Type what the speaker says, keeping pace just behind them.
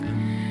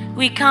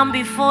We come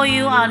before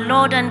you, our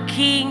Lord and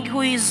King,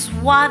 who is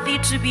worthy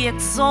to be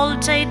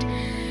exalted.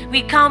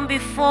 We come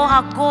before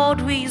our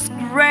God who is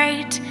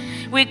great.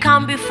 We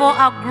come before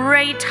our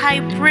great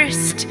high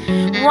priest,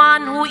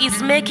 one who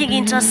is making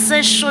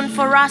intercession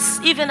for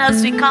us even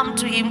as we come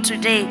to him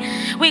today.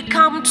 We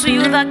come to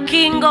you, the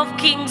King of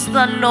Kings,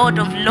 the Lord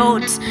of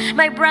Lords.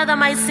 My brother,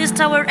 my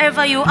sister,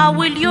 wherever you are,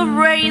 will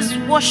you raise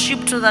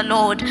worship to the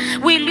Lord?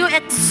 Will you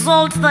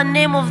exalt the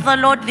name of the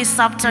Lord this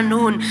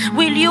afternoon?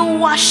 Will you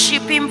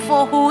worship him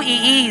for who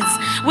he is?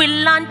 We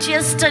learned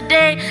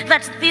yesterday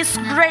that this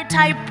great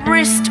high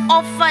priest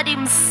offered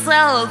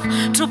himself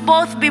to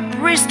both be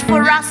priest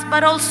for us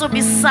but also be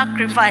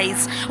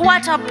sacrificed.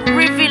 What a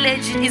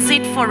privilege is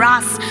it for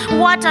us.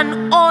 What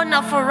an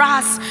honor for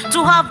us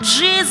to have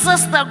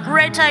Jesus, the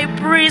great high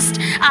priest,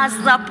 as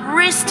the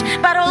priest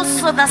but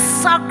also the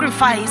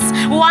sacrifice,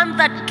 one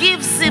that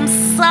gives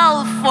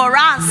himself for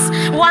us,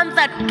 one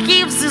that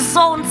gives his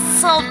own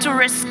self to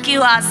rescue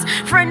us.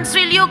 Friends,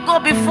 will you go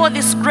before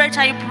this great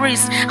high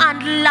priest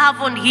and love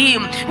on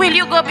him? Will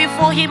you go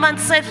before him and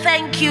say,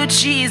 thank you,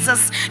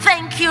 Jesus.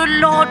 Thank you,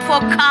 Lord, for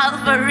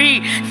Calvary.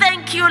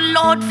 Thank you,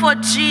 Lord, for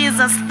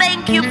Jesus.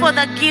 Thank you for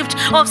the gift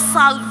of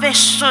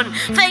salvation.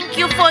 Thank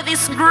you for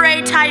this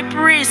great high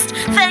priest.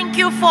 Thank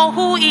you for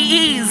who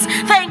he is.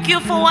 Thank you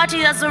for what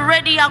he has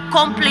already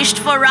accomplished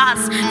for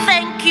us.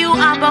 Thank you,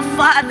 Abba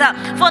Father,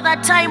 for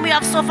the time we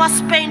have so far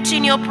spent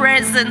in your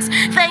presence.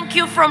 Thank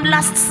you from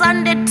last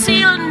Sunday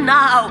till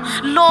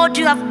now. Lord,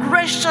 you have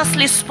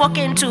graciously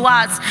spoken to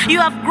us. You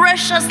have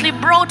graciously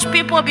brought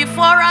people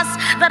before us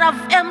that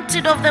have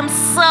emptied of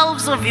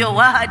themselves of your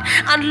word.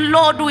 And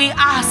Lord, we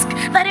ask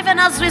that even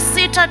as we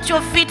sit at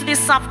your feet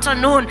this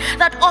afternoon,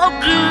 that all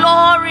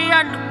glory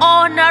and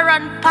honor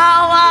and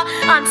power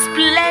and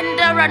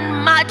splendor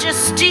and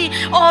majesty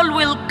all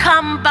will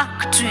come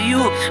back to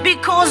you,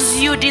 because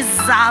you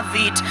deserve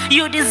it.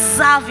 You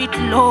deserve it,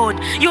 Lord.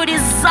 You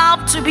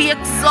deserve to be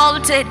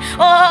exalted.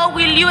 Oh,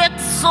 will you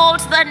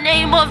exalt the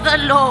name of the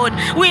Lord?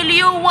 Will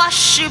you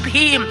worship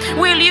him?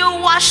 Will you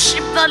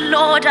worship the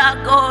Lord our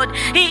God?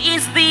 He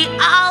is the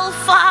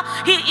Alpha.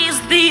 He is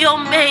the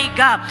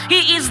Omega.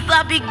 He is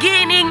the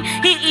beginning.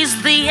 He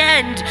is the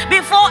end.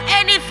 Before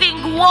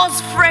anything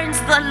was, friends,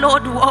 the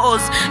Lord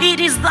was. It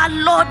is the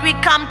Lord we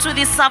come to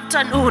this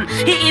afternoon.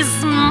 He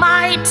is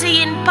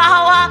mighty in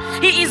power.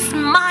 He is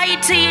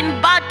mighty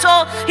in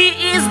battle. He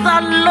is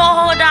the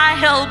Lord our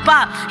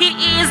helper. He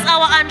is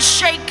our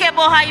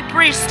unshakable high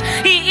priest.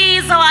 He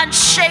is our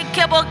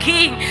unshakable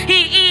king.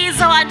 He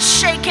is our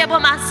unshakable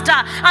master.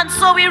 And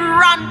so we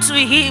run to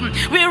him.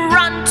 We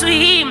run to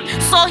him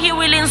so he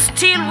will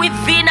instill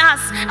within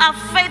us a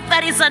faith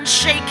that is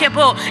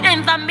unshakable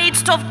in the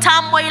midst of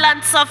turmoil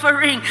and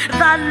suffering.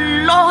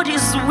 The Lord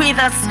is with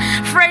us.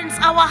 Friends,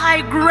 our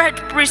high great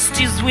priest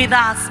is with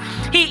us.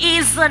 He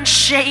is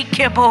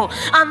unshakable.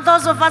 And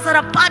those of us that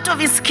are part of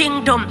his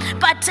kingdom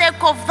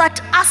partake of that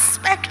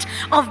aspect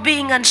of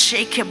being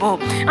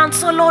unshakable. And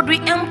so, Lord, we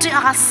empty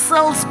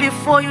ourselves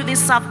before you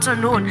this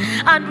afternoon.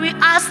 And we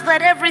ask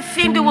that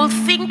everything we will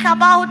think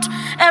about,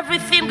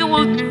 everything we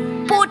will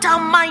put our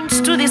minds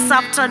to this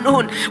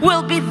afternoon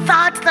will be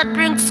that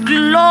brings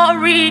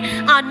glory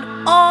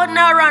and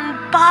honor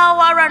and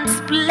power and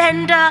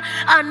splendor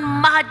and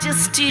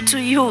majesty to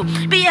you.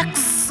 Be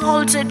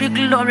exalted, be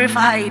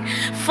glorified.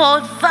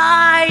 For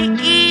thy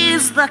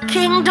is the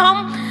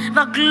kingdom,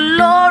 the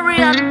glory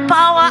and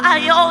power are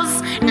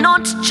yours,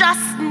 not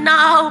just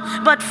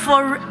now, but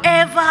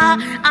forever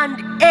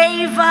and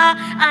ever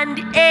and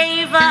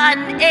ever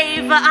and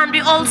ever. And we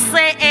all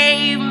say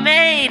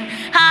amen.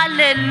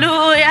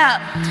 Hallelujah.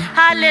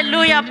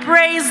 Hallelujah.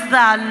 Praise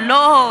the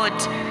Lord.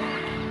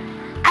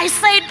 I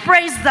said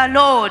praise the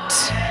Lord.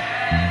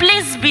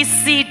 Please be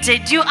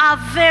seated. You are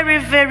very,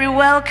 very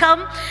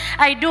welcome.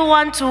 I do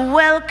want to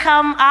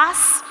welcome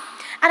us.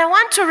 And I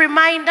want to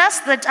remind us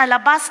that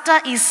Alabaster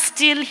is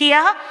still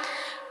here.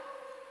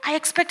 I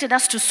expected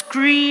us to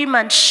scream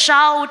and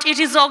shout. It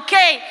is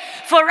okay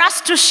for us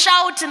to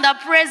shout in the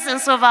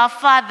presence of our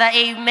Father.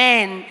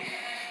 Amen.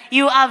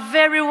 You are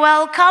very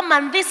welcome.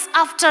 And this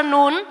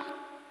afternoon,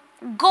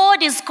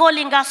 God is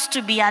calling us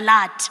to be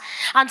alert.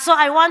 And so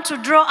I want to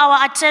draw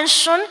our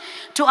attention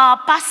to our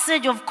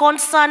passage of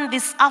concern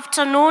this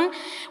afternoon,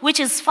 which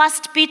is 1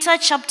 Peter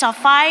chapter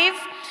 5.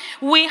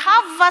 We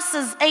have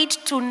verses 8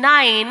 to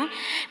 9,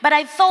 but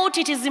I thought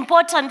it is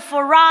important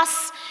for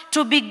us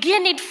to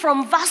begin it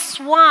from verse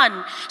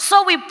 1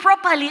 so we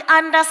properly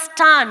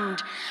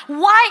understand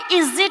why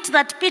is it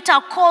that Peter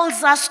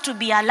calls us to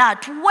be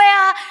alert.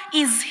 Where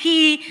is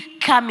he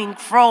coming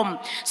from?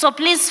 So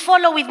please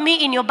follow with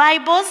me in your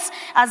Bibles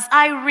as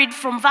I read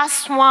from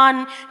verse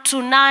 1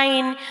 to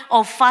 9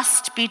 of 1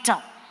 Peter.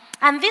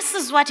 And this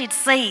is what it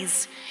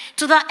says.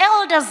 To the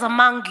elders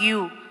among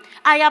you,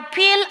 I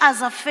appeal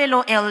as a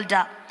fellow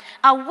elder,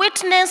 a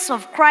witness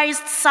of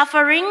Christ's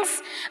sufferings,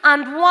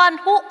 and one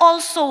who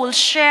also will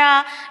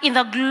share in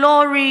the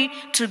glory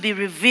to be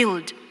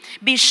revealed.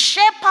 Be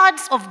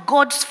shepherds of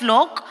God's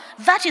flock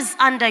that is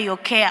under your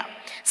care,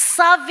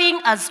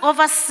 serving as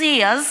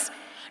overseers,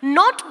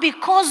 not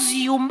because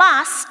you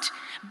must,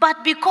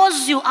 but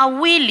because you are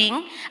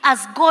willing,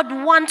 as God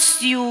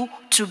wants you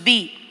to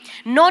be.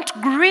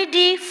 Not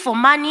greedy for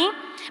money,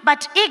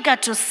 but eager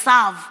to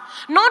serve.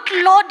 Not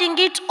lording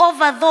it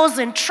over those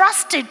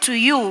entrusted to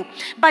you,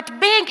 but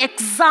being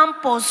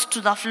examples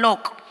to the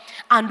flock.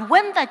 And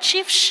when the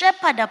chief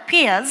shepherd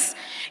appears,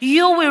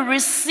 you will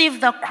receive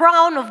the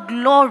crown of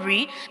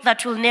glory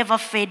that will never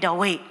fade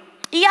away.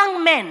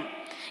 Young men,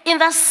 in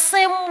the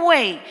same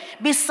way,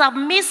 be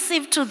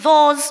submissive to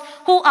those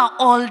who are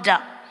older.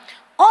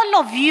 All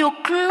of you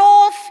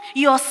clothe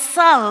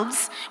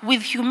yourselves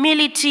with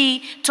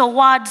humility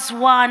towards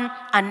one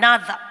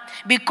another,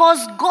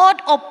 because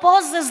God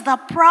opposes the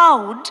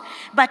proud,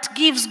 but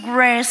gives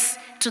grace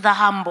to the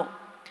humble.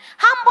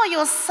 Humble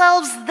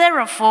yourselves,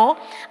 therefore,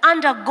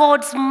 under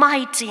God's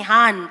mighty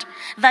hand,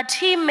 that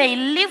he may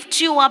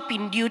lift you up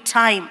in due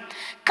time.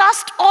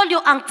 Cast all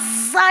your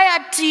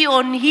anxiety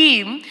on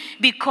him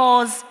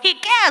because he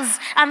cares.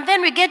 And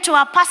then we get to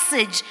our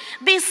passage.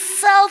 Be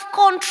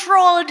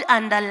self-controlled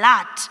and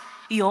alert.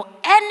 Your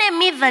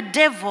enemy, the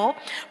devil,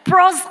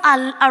 prowls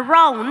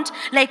around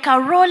like a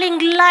rolling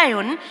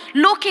lion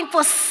looking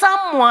for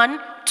someone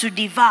to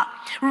devour.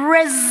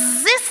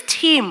 Resist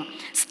him,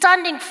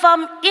 standing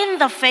firm in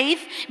the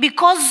faith,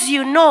 because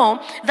you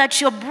know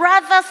that your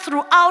brothers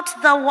throughout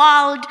the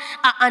world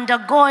are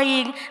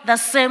undergoing the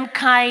same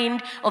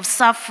kind of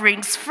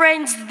sufferings.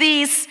 Friends,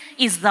 this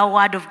is the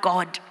word of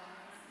God.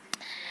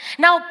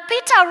 Now,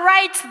 Peter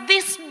writes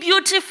this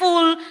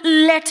beautiful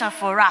letter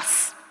for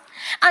us.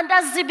 And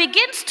as he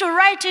begins to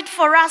write it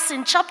for us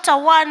in chapter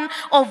 1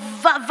 of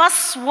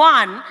verse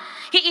 1,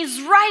 he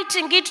is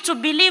writing it to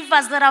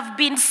believers that have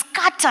been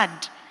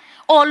scattered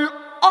all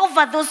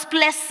over those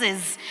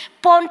places: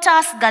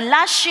 Pontus,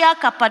 Galatia,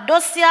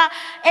 Cappadocia,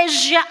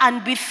 Asia,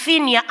 and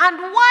Bithynia. And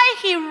why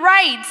he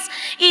writes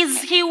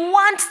is he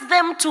wants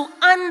them to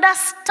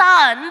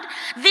understand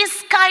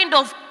this kind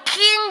of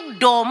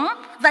kingdom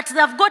that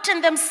they've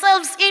gotten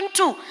themselves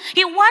into.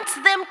 He wants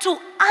them to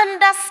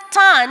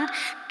understand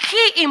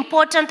key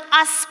important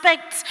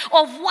aspects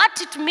of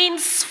what it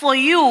means for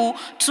you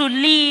to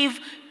live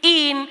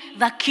in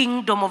the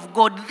kingdom of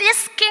God.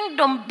 This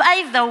kingdom,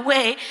 by the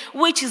way,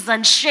 which is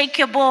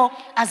unshakable,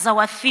 as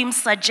our theme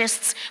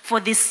suggests for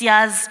this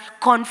year's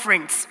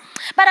conference.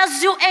 But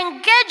as you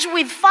engage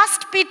with 1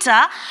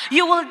 Peter,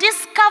 you will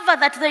discover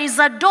that there is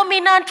a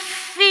dominant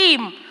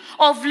theme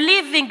of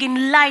living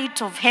in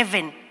light of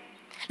heaven.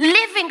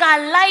 Living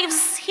our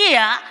lives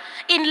here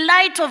in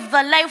light of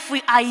the life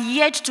we are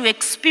yet to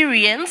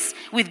experience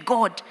with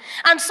God.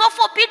 And so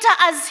for Peter,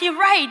 as he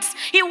writes,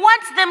 he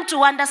wants them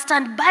to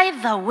understand, by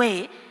the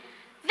way,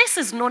 this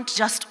is not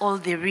just all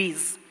there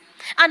is.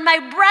 And my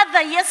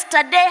brother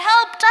yesterday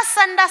helped us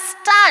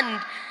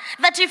understand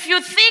that if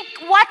you think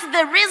what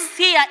there is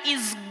here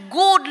is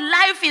good,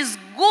 life is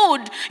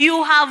good,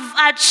 you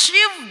have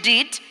achieved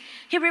it,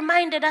 he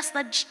reminded us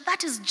that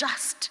that is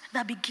just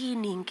the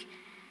beginning.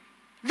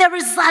 There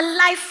is a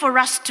life for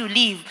us to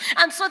live.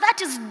 And so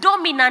that is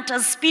dominant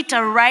as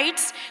Peter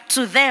writes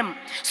to them.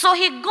 So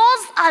he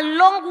goes a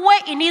long way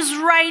in his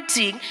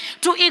writing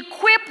to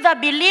equip the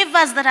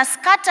believers that are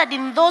scattered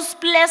in those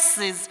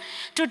places,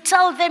 to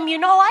tell them, you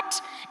know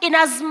what? In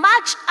as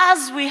much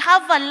as we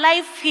have a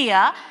life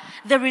here,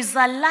 there is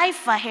a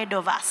life ahead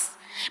of us.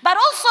 But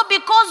also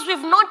because we've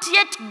not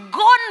yet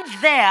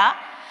gone there,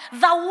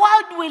 the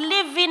world we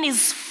live in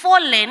is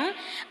fallen,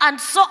 and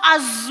so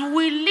as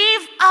we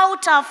live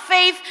out our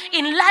faith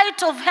in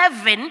light of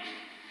heaven,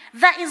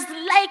 there is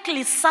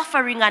likely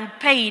suffering and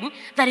pain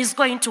that is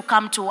going to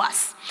come to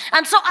us.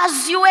 And so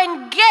as you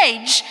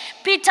engage,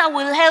 Peter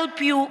will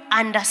help you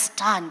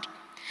understand.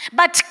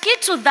 But key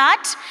to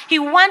that, he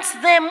wants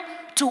them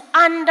to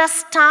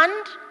understand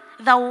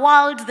the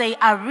world they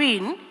are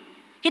in.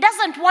 He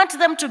doesn't want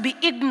them to be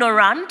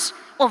ignorant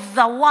of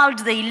the world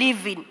they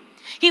live in.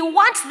 He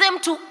wants them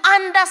to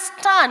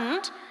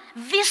understand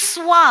this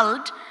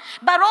world,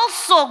 but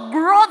also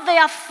grow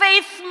their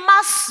faith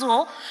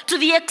muscle to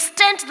the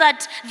extent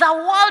that the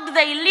world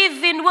they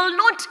live in will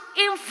not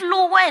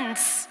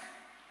influence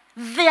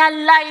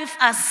their life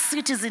as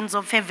citizens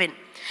of heaven.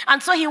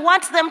 And so he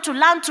wants them to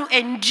learn to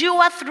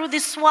endure through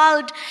this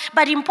world,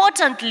 but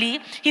importantly,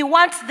 he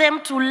wants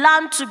them to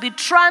learn to be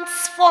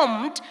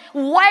transformed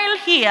while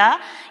here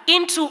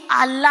into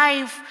a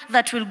life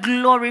that will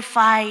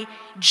glorify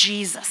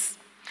Jesus.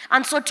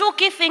 And so 2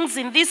 key things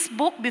in this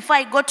book before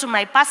I go to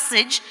my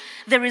passage.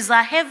 There is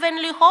a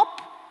heavenly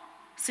hope.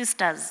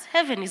 Sisters,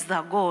 heaven is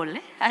the goal.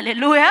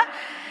 Hallelujah.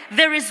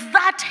 There is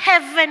that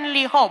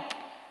heavenly hope.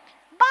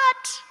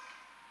 But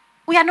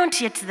we are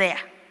not yet there.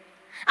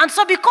 And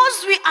so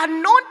because we are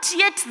not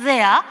yet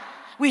there,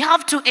 we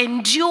have to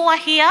endure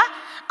here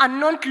and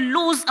not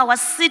lose our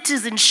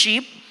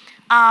citizenship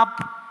up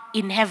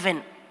in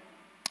heaven.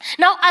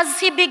 Now, as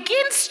he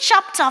begins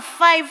chapter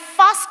 5,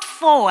 fast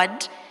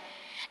forward,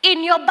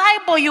 in your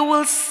Bible, you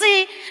will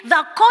see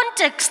the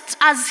context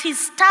as he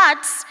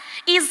starts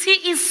is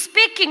he is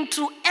speaking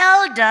to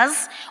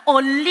elders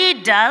or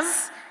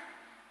leaders,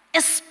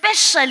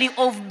 especially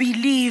of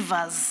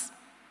believers.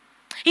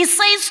 He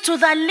says to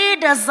the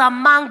leaders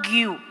among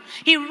you.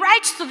 He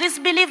writes to these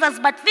believers,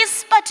 but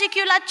this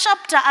particular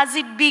chapter, as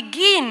it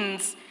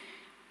begins,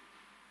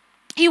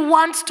 he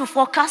wants to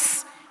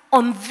focus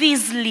on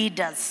these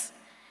leaders.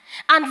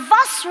 And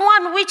verse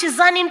 1, which is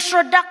an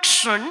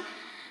introduction,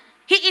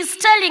 he is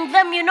telling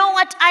them, you know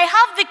what, I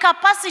have the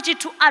capacity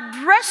to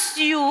address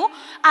you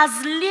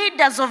as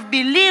leaders of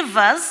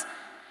believers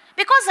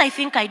because I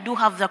think I do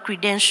have the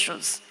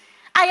credentials.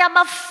 I am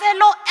a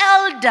fellow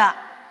elder.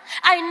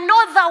 I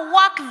know the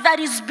work that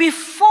is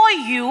before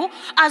you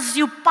as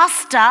you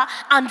pastor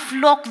and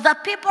flock the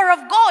people of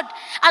God.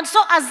 And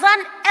so as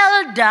an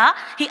elder,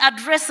 he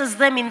addresses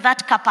them in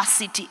that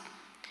capacity.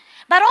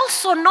 But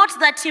also note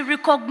that he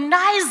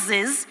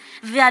recognizes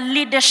their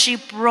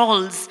leadership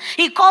roles.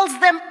 He calls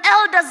them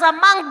elders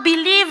among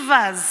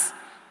believers.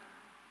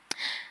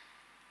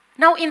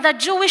 Now, in the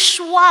Jewish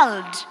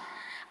world,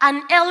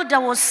 an elder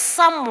was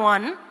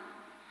someone,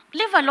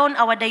 leave alone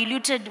our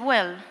diluted,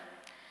 well,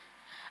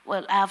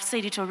 I have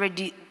said it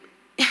already.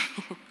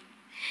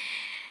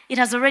 It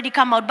has already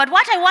come out. But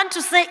what I want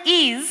to say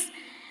is,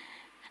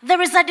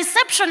 there is a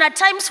deception at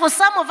times for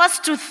some of us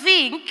to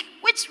think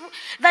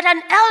that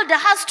an elder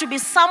has to be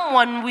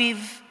someone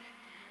with,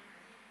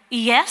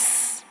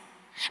 yes.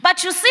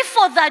 But you see,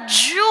 for the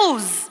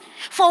Jews,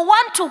 for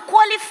one to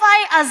qualify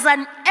as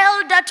an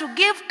elder to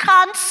give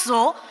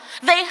counsel,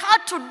 they had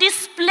to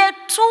display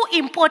two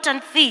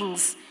important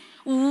things: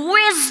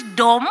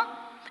 wisdom,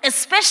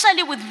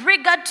 especially with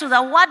regard to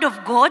the word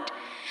of God,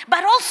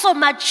 but also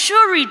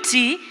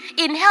maturity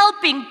in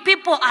helping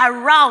people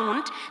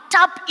around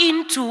tap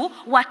into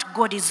what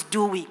God is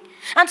doing.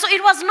 And so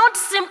it was not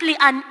simply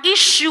an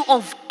issue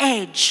of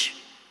age.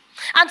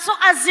 And so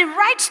as he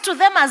writes to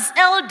them as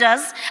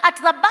elders, at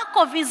the back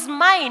of his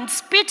mind,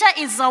 Peter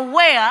is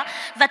aware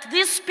that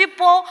these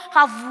people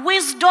have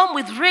wisdom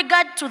with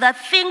regard to the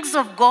things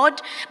of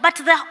God, but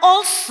they're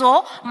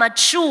also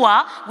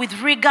mature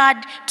with regard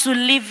to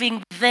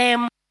living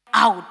them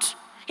out.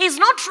 He's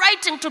not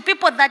writing to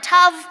people that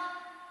have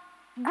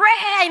gray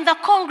hair in the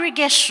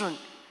congregation.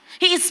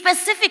 He is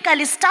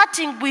specifically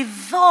starting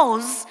with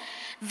those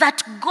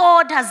that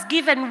God has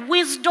given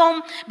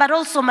wisdom, but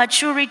also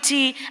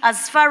maturity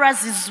as far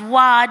as his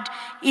word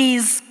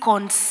is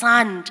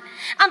concerned.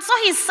 And so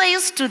he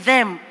says to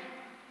them,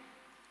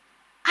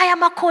 I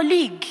am a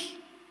colleague.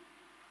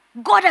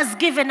 God has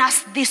given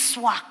us this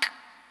work.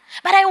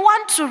 But I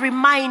want to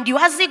remind you,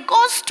 as he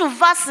goes to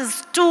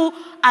verses 2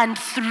 and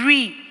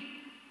 3,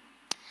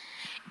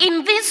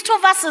 in these two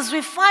verses,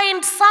 we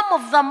find some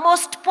of the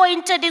most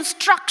pointed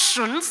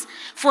instructions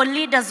for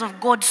leaders of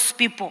God's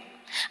people.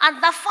 And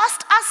the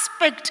first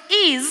aspect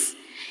is,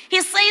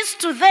 he says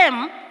to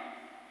them,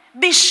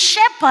 be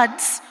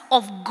shepherds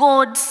of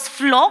God's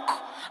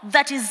flock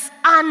that is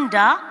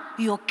under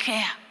your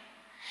care.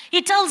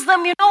 He tells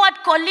them, you know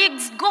what,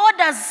 colleagues, God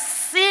has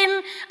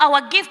seen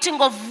our gifting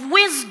of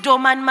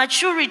wisdom and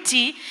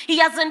maturity. He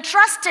has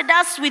entrusted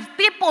us with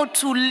people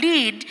to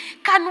lead.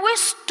 Can we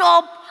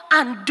stop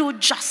and do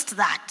just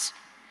that?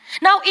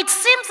 Now, it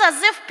seems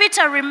as if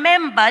Peter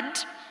remembered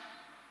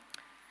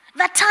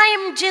the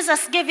time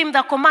Jesus gave him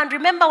the command.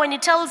 Remember when he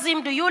tells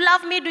him, do you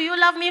love me? Do you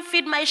love me?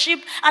 Feed my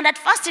sheep. And at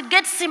first it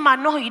gets him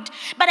annoyed.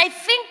 But I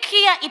think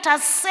here it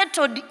has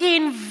settled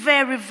in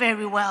very,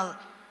 very well.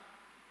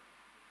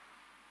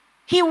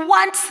 He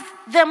wants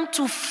them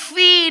to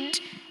feed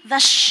the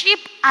sheep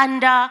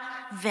under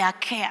their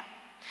care.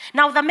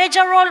 Now, the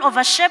major role of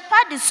a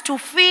shepherd is to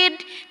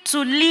feed,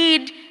 to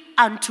lead,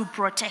 and to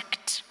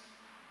protect.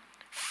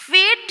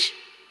 Feed,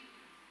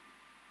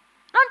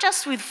 not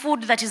just with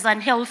food that is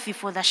unhealthy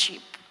for the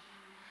sheep.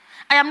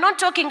 I am not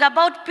talking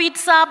about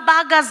pizza,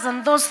 burgers,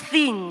 and those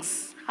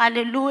things.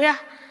 Hallelujah.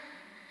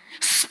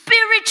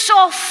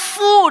 Spiritual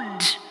food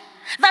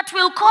that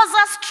will cause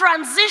us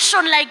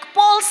transition, like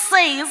Paul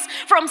says,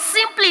 from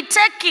simply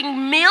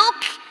taking milk,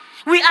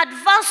 we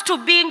advance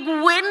to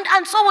being weaned,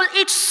 and so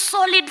we'll eat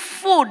solid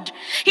food.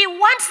 He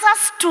wants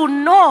us to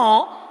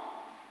know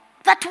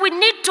that we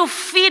need to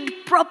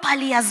feed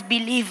properly as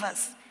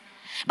believers.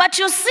 But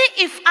you see,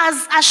 if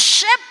as a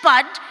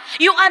shepherd,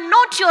 you are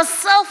not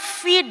yourself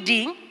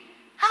feeding,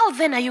 how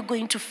then are you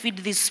going to feed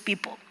these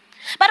people?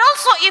 But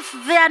also,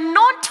 if they are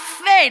not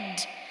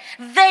fed,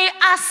 there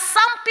are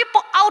some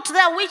people out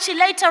there, which he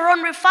later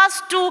on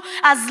refers to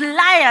as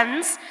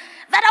lions,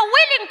 that are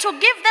willing to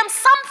give them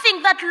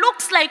something that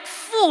looks like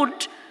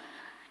food.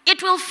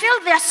 It will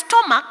fill their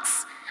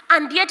stomachs,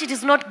 and yet it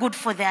is not good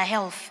for their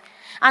health.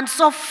 And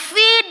so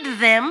feed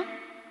them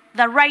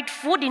the right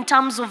food in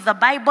terms of the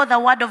Bible, the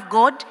Word of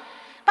God,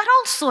 but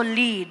also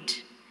lead.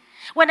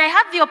 When I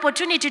had the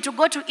opportunity to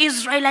go to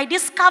Israel, I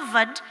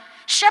discovered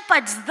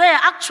shepherds there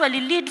actually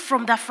lead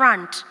from the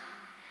front.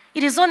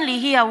 It is only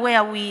here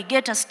where we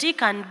get a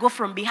stick and go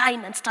from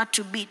behind and start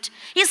to beat.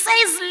 He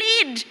says,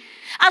 lead.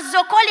 As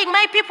you're calling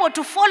my people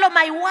to follow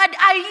my word,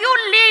 are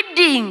you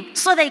leading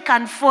so they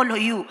can follow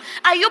you?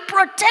 Are you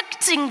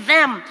protecting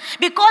them?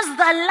 Because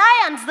the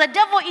lions, the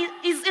devil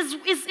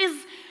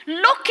is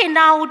looking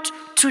out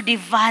to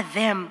devour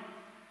them.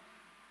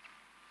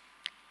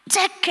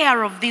 Take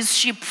care of these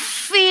sheep,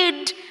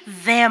 feed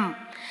them.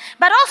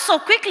 But also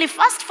quickly,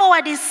 fast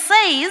forward, it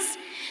says,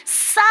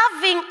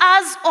 serving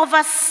as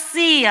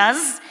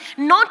overseers,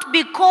 not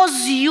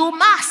because you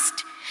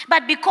must,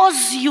 but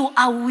because you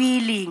are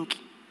willing.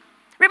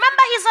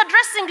 Remember, he's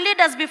addressing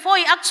leaders before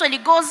he actually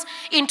goes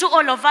into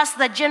all of us,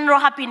 the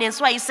general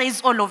happiness, where he says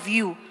all of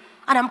you.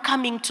 And I'm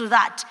coming to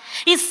that.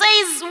 He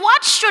says,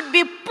 what should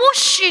be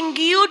pushing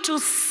you to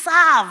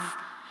serve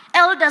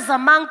elders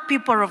among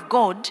people of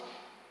God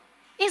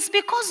is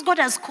because God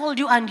has called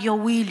you and you're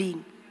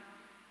willing.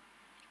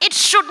 It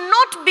should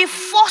not be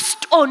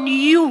forced on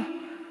you.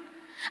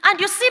 And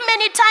you see,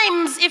 many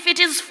times, if it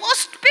is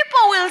forced,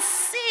 people will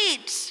see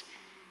it.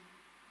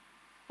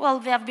 Well,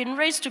 they have been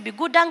raised to be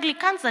good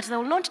Anglicans that they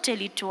will not tell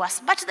it to us,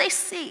 but they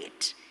see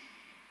it.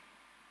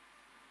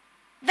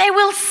 They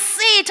will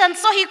see it, and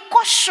so he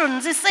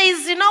cautions. He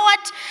says, you know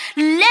what?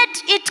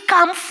 Let it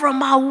come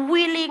from a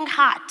willing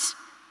heart.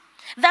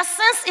 The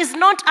sense is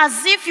not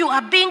as if you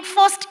are being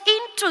forced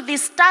into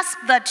this task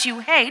that you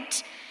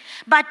hate,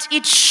 but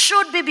it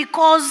should be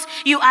because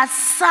you are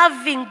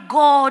serving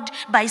God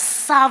by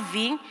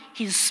serving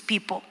his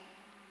people.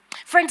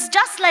 Friends,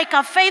 just like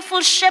a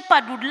faithful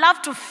shepherd would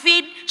love to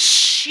feed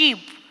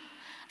sheep,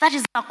 that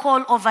is the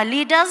call of our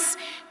leaders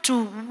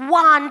to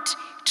want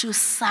to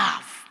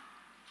serve.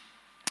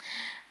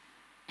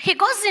 He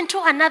goes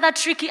into another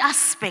tricky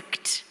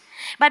aspect.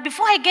 But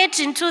before I get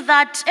into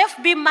that,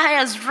 F.B.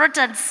 Myers wrote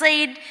and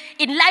said,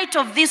 in light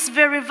of this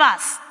very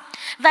verse,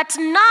 that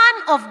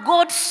none of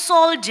God's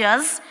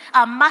soldiers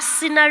are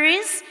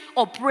mercenaries,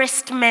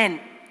 oppressed men.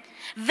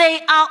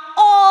 They are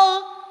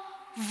all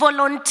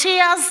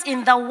volunteers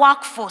in the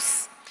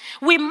workforce.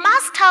 We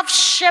must have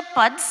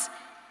shepherds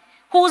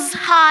whose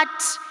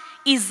heart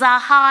is a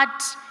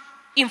heart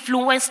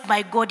influenced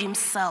by God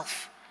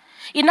himself.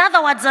 In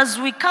other words, as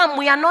we come,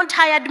 we are not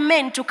hired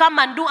men to come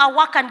and do our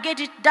work and get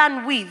it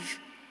done with.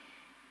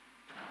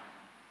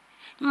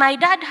 My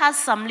dad has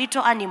some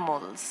little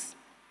animals.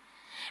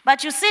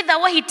 But you see, the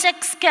way he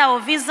takes care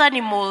of his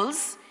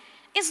animals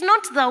is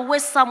not the way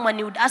someone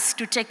you would ask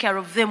to take care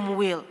of them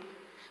will.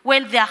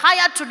 When they're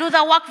hired to do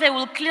the work, they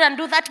will clean and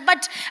do that.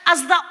 But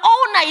as the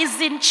owner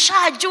is in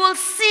charge, you will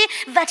see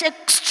that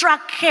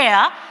extra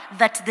care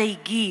that they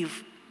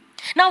give.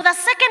 Now, the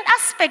second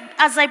aspect,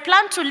 as I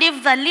plan to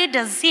leave the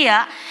leaders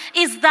here,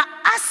 is the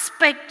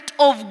aspect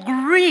of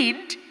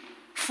greed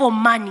for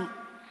money.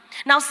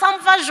 Now, some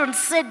versions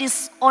say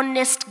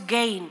dishonest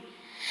gain.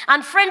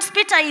 And friends,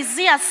 Peter is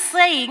here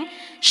saying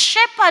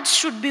shepherds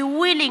should be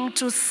willing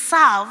to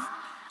serve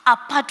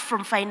apart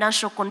from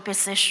financial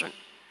compensation.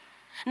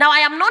 Now, I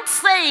am not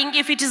saying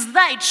if it is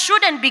there, it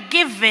shouldn't be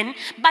given,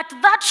 but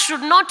that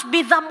should not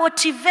be the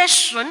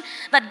motivation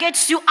that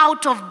gets you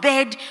out of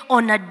bed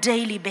on a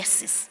daily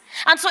basis.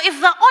 And so if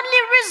the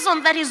only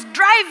reason that is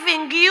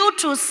driving you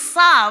to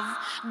serve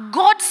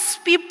God's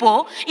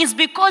people is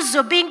because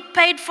you're being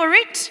paid for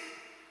it,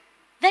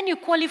 then you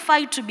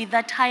qualify to be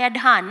that hired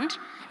hand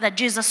that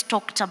Jesus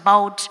talked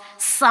about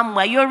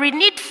somewhere. You're in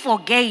need for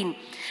gain,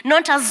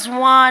 not as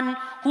one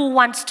who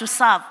wants to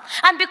serve.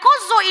 And because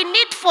you're in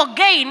need for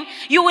gain,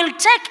 you will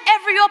take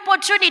every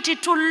opportunity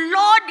to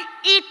lord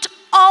it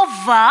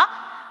over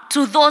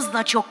to those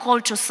that you're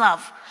called to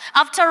serve.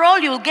 After all,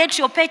 you'll get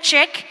your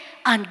paycheck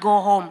and go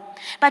home.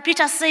 But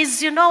Peter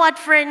says, you know what,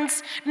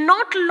 friends?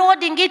 Not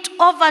lording it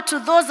over to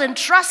those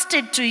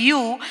entrusted to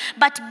you,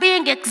 but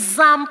being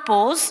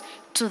examples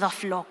to the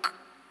flock.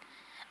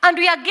 And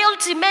we are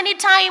guilty many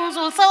times.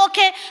 We'll say,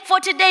 okay,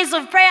 40 days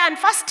of prayer and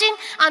fasting,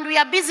 and we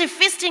are busy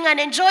feasting and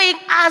enjoying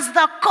as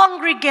the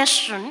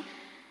congregation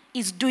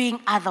is doing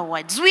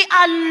otherwise. We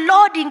are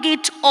lording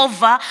it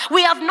over.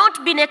 We have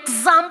not been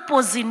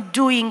examples in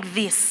doing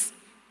this.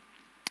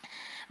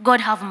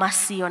 God have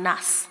mercy on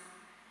us.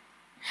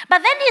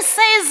 But then he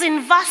says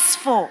in verse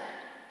 4,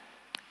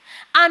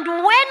 and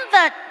when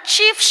the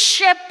chief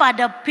shepherd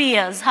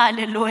appears,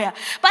 hallelujah.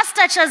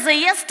 Pastor Chaze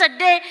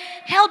yesterday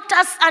helped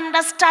us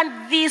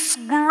understand this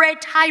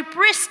great high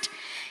priest.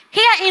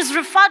 Here is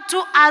referred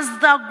to as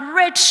the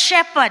great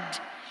shepherd.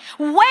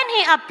 When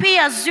he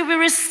appears, you will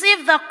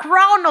receive the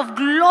crown of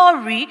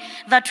glory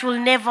that will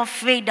never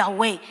fade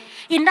away.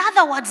 In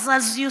other words,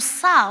 as you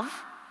serve,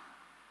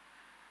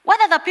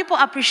 whether the people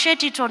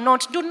appreciate it or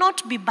not, do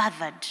not be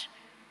bothered.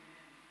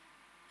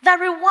 The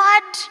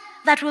reward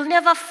that will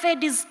never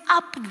fade is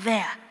up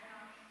there.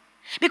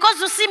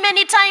 Because you see,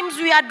 many times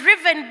we are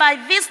driven by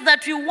this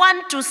that we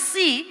want to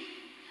see,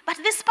 but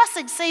this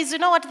passage says, you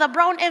know what, the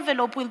brown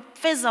envelope will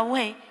phase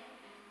away,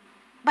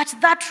 but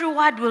that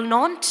reward will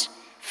not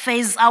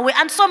phase away.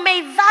 And so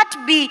may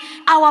that be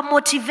our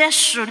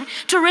motivation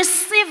to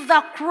receive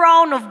the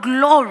crown of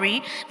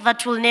glory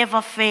that will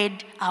never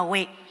fade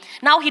away.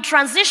 Now he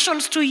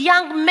transitions to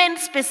young men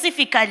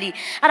specifically.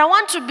 And I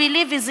want to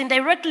believe he's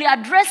indirectly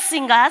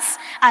addressing us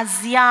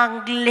as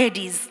young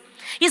ladies.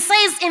 He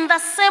says, in the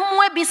same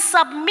way, be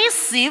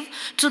submissive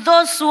to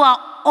those who are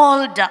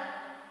older.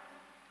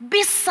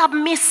 Be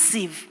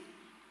submissive.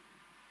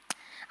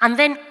 And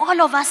then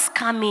all of us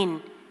come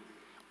in.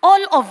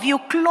 all of you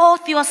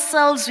clothe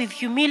yourselves with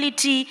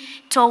humility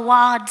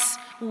towards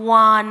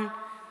one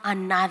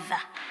another.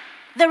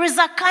 There is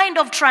a kind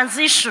of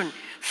transition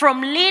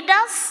from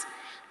leaders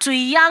to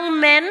young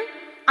men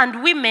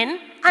and women,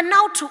 and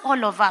now to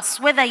all of us,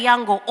 whether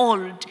young or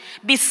old.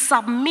 Be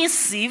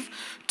submissive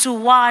to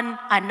one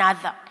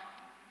another.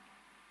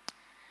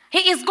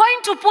 He is going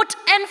to put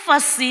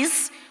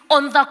emphasis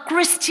on the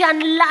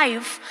Christian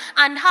life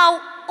and how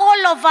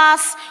all of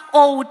us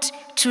ought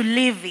to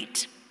live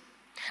it.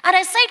 And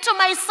I say to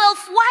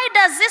myself, why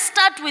does this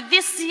start with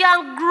this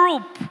young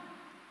group?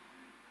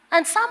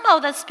 And somehow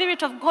the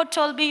Spirit of God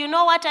told me, you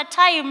know what, at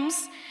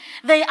times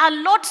there are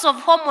lots of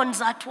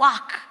hormones at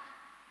work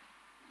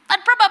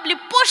that probably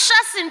push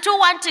us into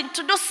wanting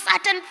to do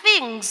certain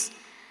things.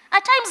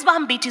 At times,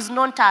 Bambi, it is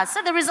not us.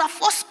 So there is a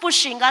force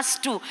pushing us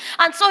too.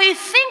 And so he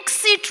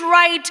thinks it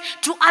right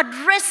to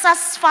address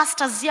us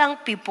first as young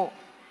people.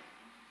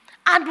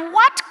 And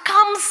what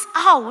comes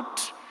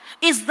out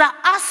is the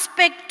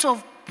aspect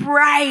of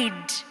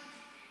pride.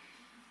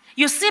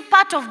 You see,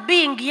 part of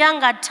being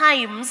young at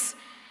times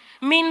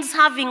means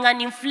having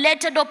an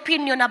inflated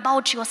opinion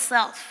about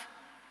yourself.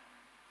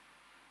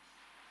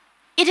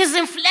 It is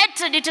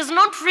inflated, it is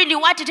not really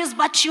what it is,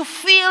 but you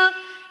feel,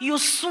 you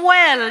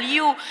swell,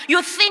 you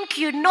think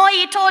you know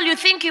it all, you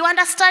think you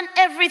understand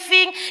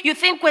everything, you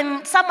think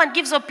when someone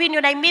gives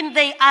opinion,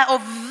 they are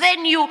of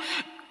venue.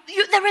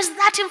 There is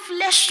that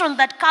inflation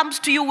that comes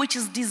to you which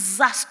is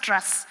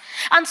disastrous.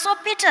 And so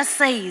Peter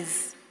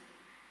says,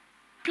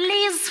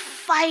 please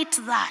fight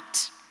that.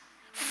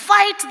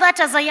 Fight that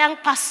as a young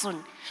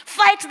person.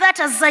 Fight that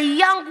as a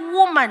young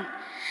woman.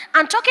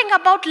 And talking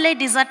about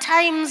ladies, at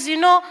times,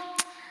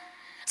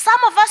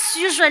 some of us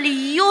usually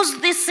use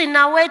this in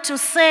a way to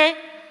say,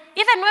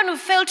 even when we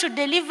fail to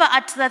deliver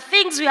at the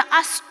things we are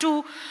asked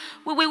to,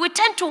 we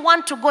tend to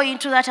want to go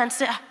into that and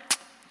say,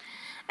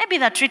 maybe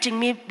they're treating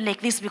me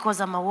like this because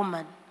I'm a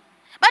woman.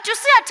 But you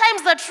see, at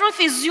times the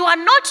truth is you are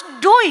not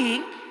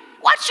doing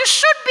what you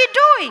should be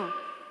doing.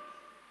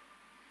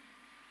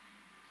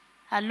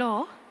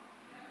 Hello?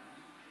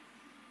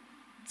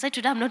 Say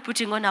today I'm not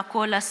putting on a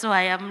collar, so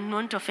I am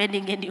not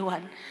offending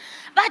anyone.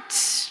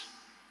 But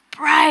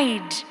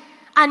pride,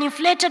 an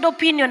inflated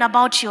opinion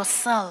about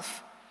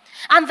yourself.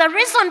 And the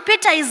reason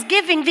Peter is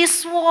giving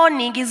this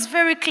warning is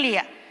very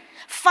clear.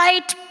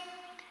 Fight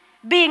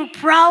being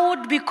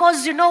proud,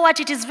 because you know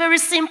what? It is very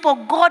simple.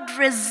 God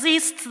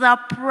resists the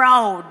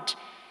proud.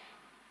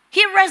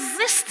 He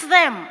resists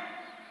them.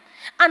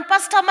 And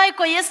Pastor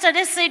Michael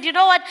yesterday said, you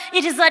know what?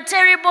 It is a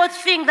terrible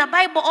thing. The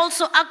Bible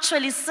also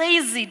actually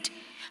says it.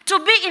 To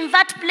be in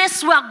that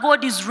place where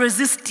God is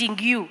resisting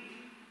you.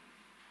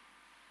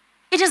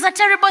 It is a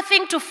terrible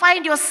thing to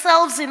find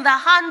yourselves in the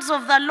hands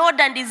of the Lord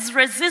and is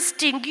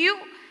resisting you.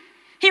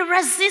 He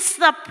resists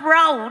the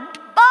proud,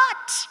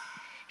 but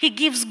he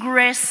gives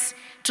grace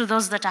to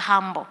those that are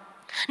humble.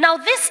 Now,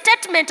 this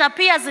statement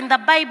appears in the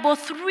Bible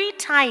 3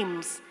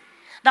 times.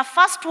 The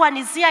first one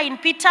is here in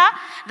Peter,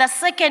 the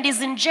second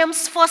is in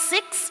James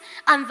 4:6,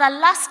 and the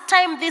last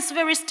time this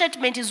very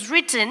statement is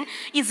written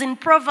is in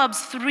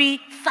Proverbs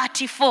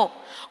 3:34.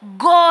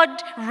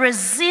 God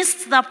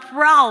resists the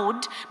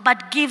proud,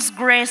 but gives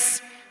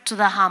grace to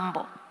the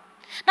humble.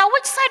 Now,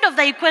 which side of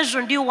the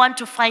equation do you want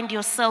to find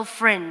yourself,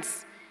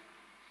 friends?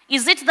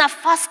 Is it the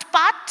first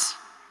part,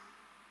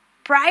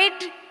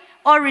 pride,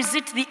 or is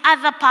it the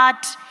other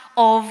part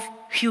of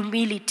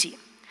humility?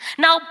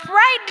 Now,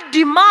 pride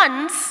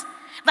demands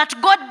that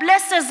God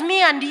blesses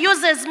me and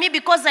uses me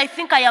because I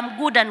think I am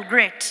good and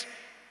great.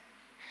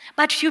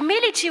 But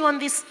humility on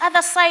this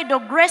other side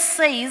of grace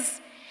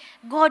says,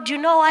 God, you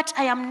know what?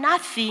 I am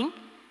nothing,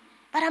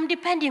 but I'm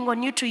depending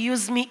on you to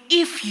use me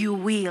if you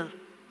will.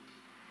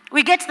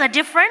 We get the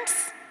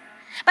difference?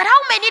 But how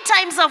many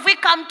times have we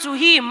come to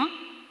him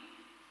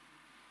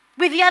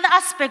with the other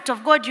aspect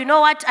of God, you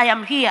know what? I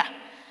am here.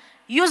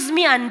 Use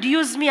me and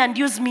use me and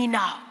use me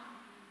now.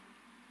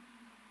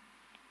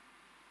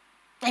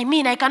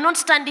 I cannot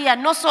stand here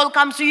and no soul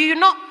comes to you,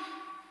 Now,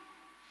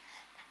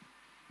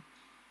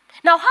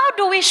 how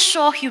do we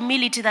show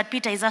humility that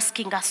Peter is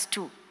asking us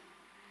to?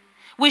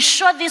 We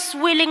show this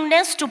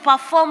willingness to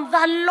perform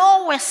the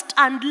lowest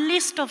and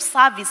least of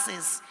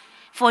services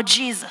for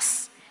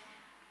Jesus.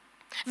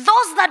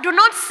 Those that do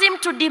not seem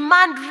to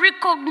demand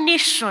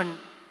recognition.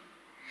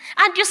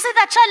 And you see,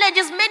 the challenge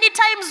is many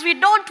times we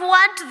don't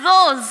want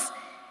those.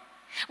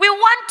 We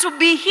want to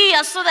be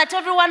here so that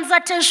everyone's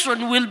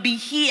attention will be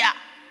here.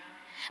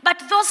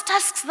 But those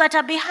tasks that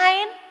are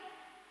behind,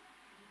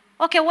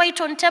 wait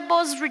on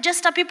tables,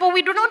 register people,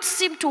 we do not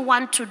seem to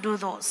want to do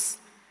those.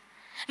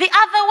 The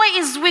other way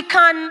is we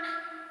can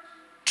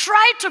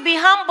try to be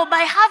humble by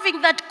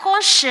having that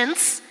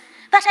conscience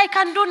that I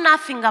can do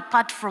nothing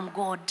apart from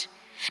God.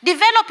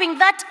 Developing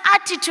that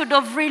attitude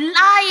of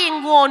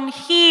relying on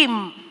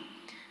him.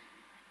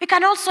 We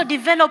can also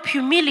develop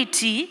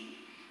humility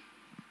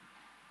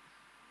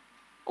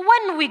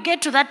when we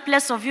get to that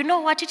place of, you know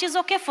what, it is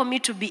okay for me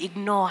to be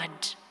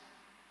ignored.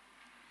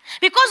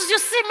 Because you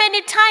see,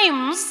 many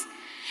times,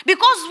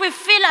 because we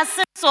feel a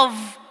sense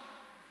of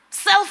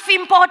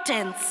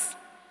self-importance.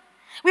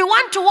 We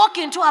want to walk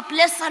into a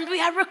place and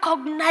we are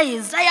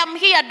recognized. I am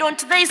here,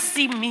 don't they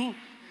see me?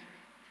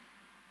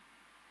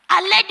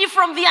 A lady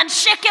from the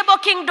unshakable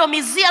kingdom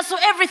is here, so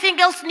everything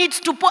else needs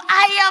to put.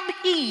 I am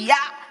here.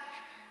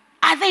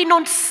 Are they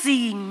not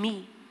seeing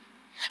me?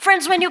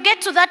 Friends, when you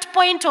get to that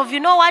point of, you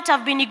know what,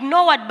 I've been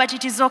ignored, but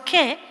it is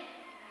okay,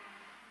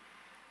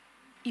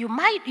 you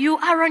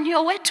are on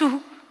your way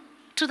to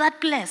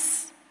that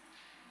place.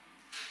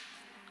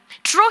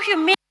 True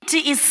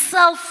humility is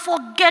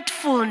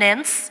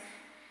self-forgetfulness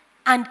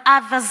and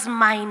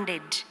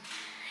others-minded.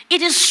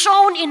 It is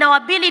shown in our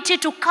ability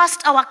to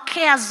cast our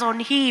cares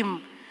on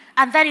him.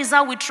 And that is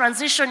how we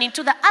transition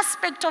into the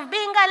aspect of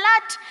being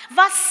alert.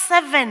 Verse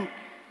 7.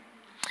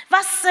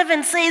 Verse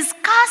 7 says,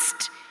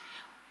 cast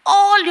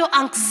all your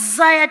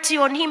anxiety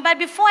on him. But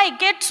before I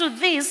get to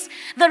this,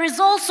 there is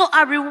also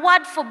a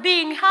reward for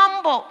being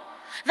humble.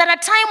 That a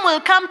time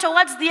will come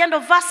towards the end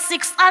of verse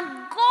 6, and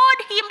God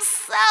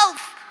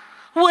himself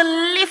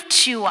will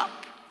lift you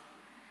up.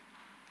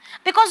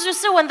 Because you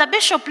see, when the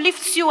bishop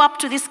lifts you up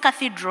to this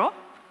cathedral,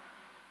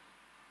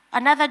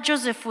 another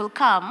Joseph will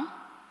come,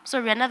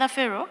 another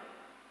Pharaoh,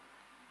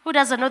 who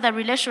doesn't know the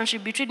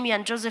relationship between me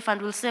and Joseph, and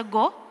will say,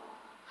 go.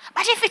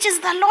 But if it is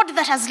the Lord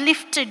that has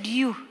lifted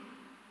you,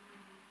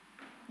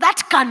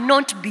 that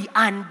cannot be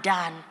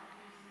undone.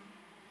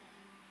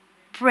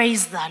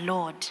 Praise the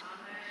Lord.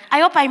 I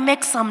hope I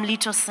make some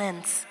little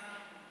sense.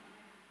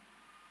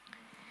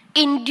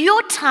 In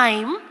due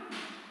time,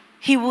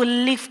 he will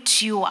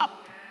lift you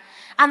up.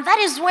 And that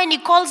is when he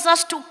calls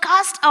us to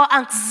cast our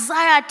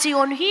anxiety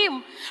on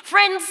him.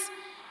 Friends,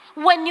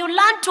 when you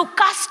learn to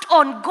cast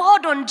on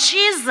God, on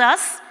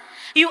Jesus,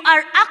 you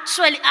are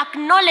actually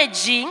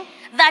acknowledging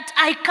that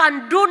I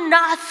can do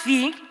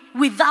nothing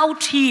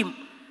without him.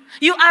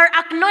 You are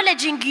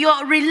acknowledging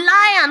your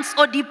reliance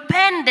or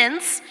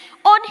dependence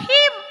on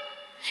him.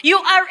 You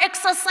are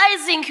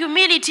exercising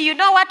humility. You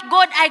know what,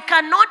 God, I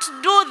cannot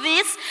do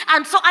this,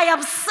 and so I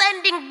am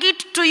sending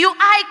it to you.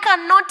 I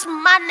cannot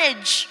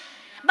manage,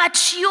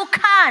 but you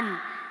can.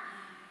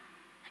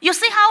 You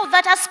see how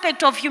that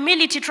aspect of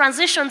humility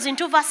transitions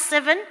into verse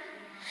 7?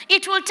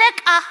 It will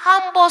take a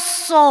humble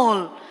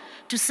soul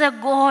to say,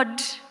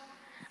 God,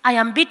 I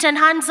am beaten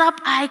hands up,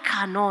 I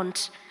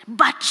cannot,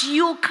 but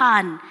you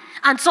can.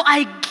 And so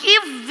I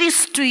give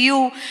this to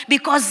you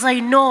because I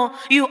know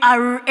you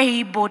are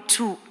able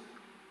to.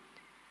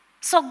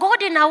 So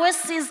God in a way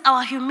sees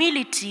our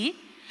humility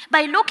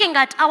by looking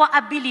at our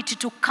ability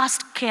to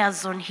cast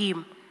cares on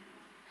him.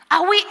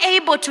 Are we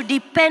able to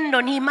depend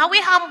on him? Are we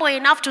humble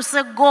enough to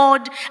say,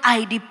 God,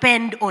 I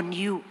depend on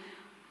you?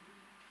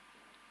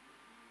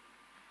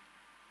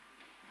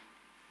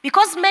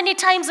 Because many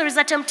times there is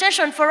a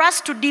temptation for us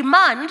to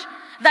demand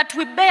that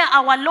we bear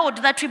our load,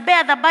 that we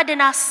bear the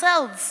burden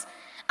ourselves,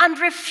 and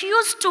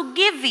refuse to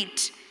give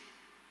it,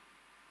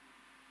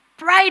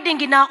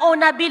 priding in our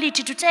own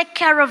ability to take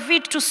care of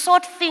it, to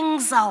sort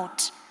things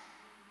out.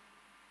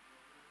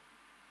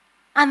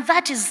 And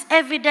that is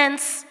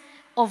evidence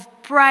of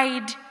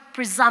pride,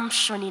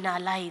 presumption in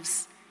our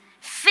lives.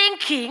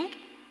 Thinking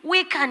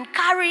we can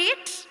carry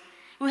it,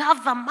 we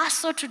have the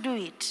muscle to do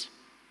it.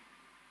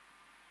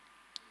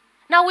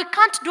 Now, we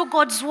can't do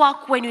God's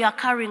work when we are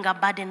carrying our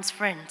burdens,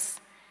 friends.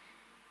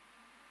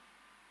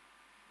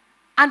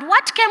 And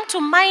what came to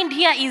mind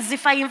here is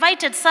if I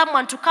invited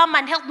someone to come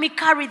and help me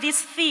carry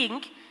this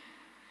thing,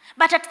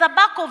 but at their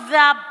back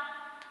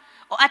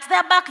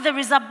there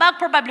is a bag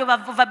probably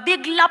of a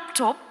big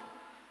laptop,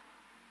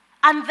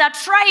 and they're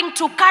trying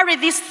to carry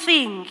this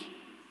thing.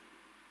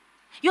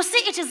 You see,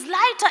 it is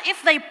lighter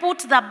if they put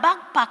the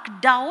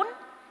backpack down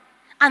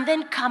and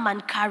then come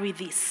and carry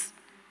this.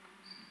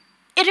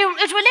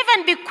 It will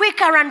even be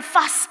quicker and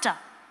faster.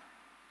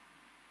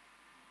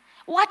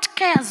 What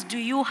cares do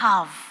you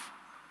have?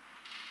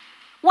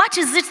 What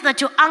is it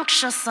that you're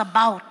anxious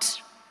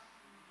about?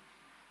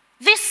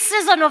 This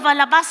season of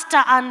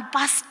alabaster and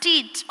past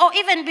it, or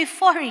even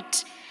before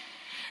it,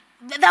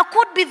 there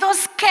could be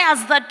those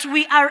cares that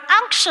we are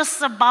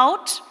anxious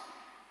about,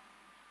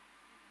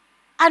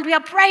 and we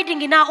are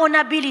priding in our own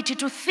ability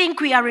to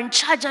think we are in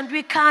charge and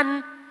we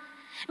can.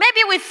 Maybe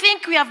we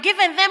think we have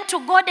given them to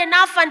God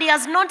enough and he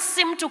has not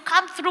seemed to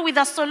come through with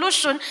a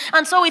solution,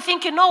 and so we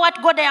think, you know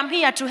what, God, I am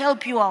here to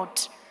help you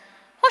out.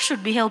 Who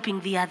should be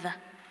helping the other?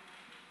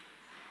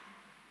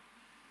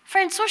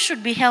 Friends, who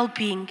should be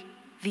helping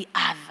the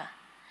other?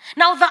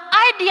 Now, the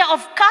idea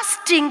of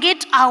casting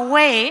it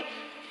away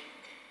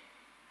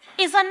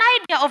is an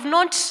idea of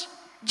not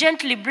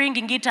gently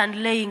bringing it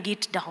and laying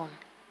it down.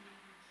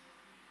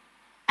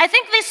 I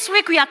think this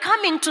week we are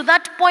coming to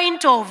that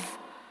point of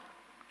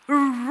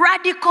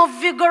radical,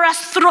 vigorous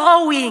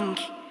throwing.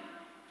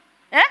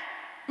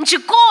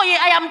 Nchikoye,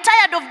 I am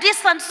tired of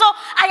this, and so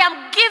I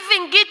am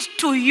giving it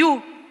to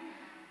you.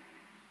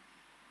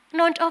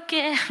 Not,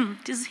 okay,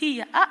 it is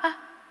here.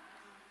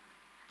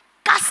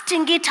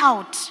 Casting it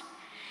out.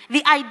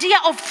 The idea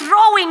of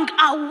throwing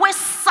away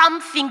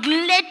something,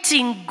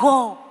 letting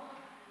go.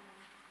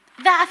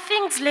 There are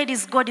things,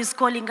 ladies, God is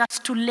calling us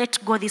to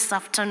let go this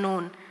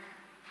afternoon.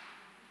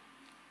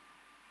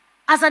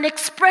 as an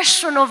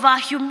expression of our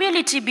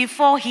humility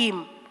before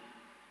him,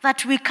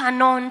 that we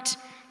cannot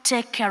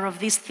take care of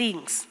these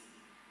things.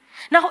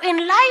 Now, in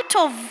light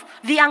of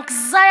the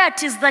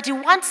anxieties that he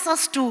wants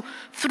us to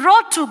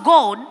throw to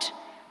God,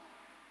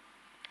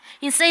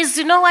 he says,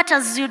 you know what,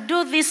 as you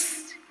do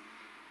this,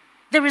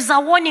 there is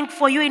a warning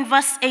for you in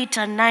verse 8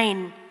 and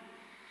 9.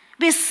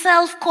 Be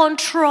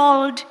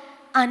self-controlled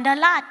and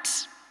alert.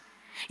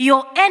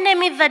 Your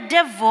enemy, the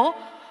devil,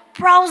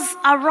 prowls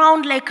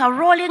around like a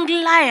rolling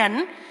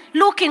lion,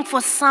 looking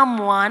for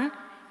someone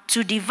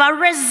to devour.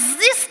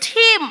 Resist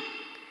him,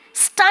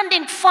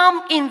 standing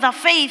firm in the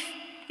faith.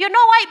 You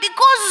know why?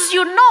 Because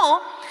you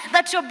know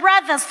that your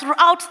brothers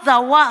throughout the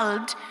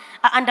world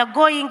are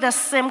undergoing the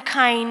same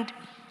kind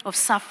of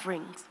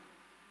sufferings.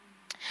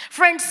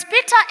 Friends,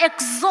 Peter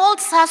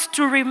exalts us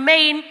to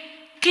remain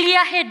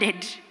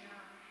clear-headed.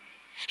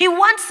 He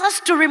wants us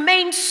to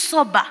remain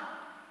sober.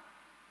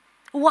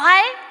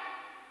 Why?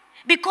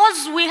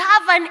 Because we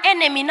have an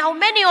enemy. Now,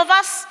 many of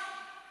us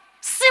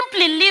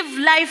simply live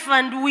life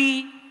and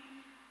we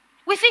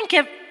think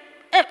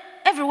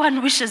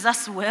everyone wishes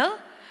us well.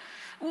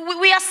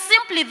 We are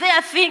simply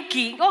there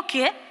thinking,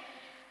 okay,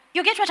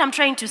 you get what I'm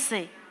trying to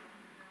say?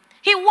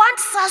 He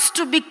wants us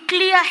to be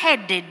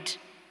clear-headed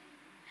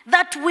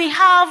that we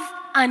have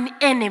an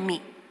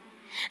enemy.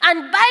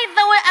 And by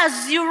the way,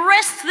 as you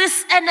rest,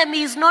 this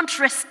enemy is not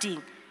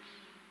resting.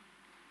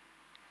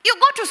 You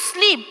go to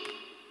sleep.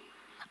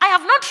 I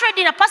have not read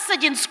in a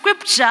passage in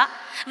scripture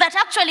that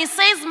actually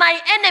says my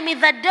enemy,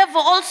 the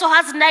devil, also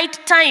has night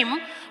time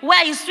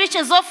where he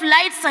switches off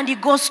lights and he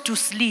goes to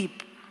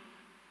sleep.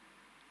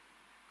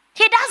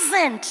 He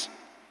doesn't.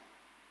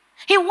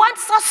 He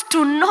wants us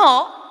to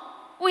know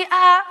we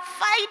are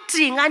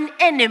fighting an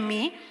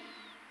enemy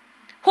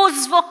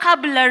whose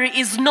vocabulary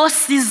is no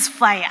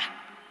ceasefire.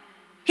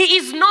 He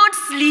is not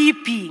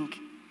sleeping.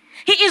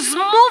 He is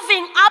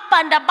moving up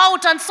and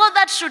about, and so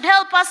that should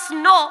help us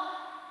know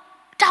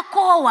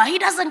Takoa, he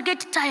doesn't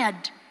get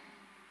tired.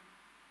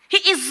 He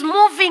is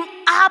moving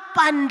up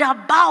and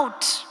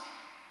about.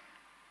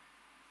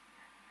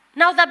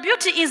 Now the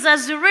beauty is,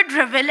 as you read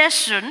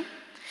Revelation,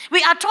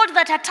 we are told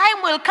that a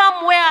time will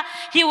come where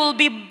he will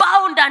be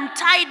bound and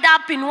tied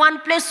up in one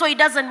place so he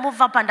doesn't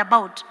move up and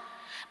about.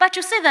 But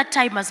you see, that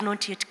time has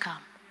not yet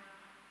come.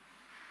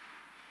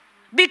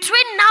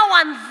 Between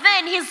now and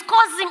then, he's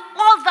causing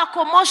all the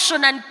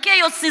commotion and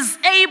chaos he's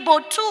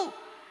able to.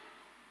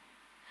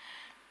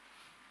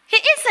 He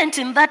isn't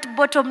in that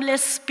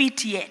bottomless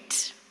pit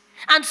yet.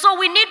 And so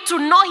we need to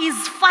know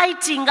he's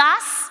fighting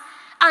us,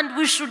 and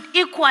we should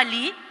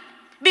equally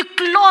be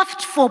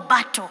clothed for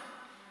battle.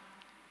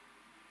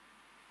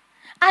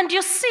 And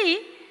you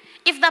see,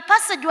 if the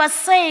passage was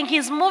saying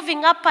he's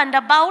moving up and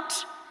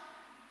about,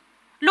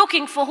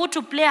 looking for who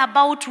to play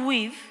about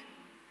with,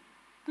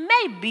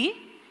 maybe,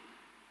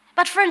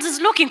 but friends,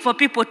 he's looking for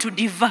people to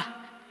devour.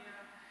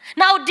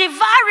 Now,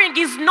 devouring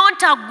is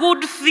not a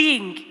good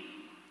thing.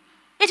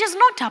 It is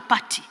not a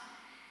party.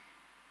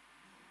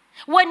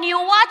 When you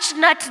watch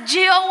Nat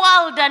Geo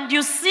World and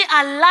you see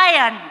a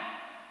lion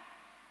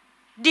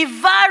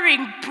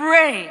devouring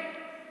prey,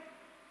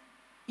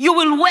 you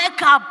will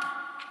wake up.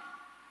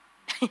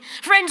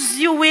 Friends,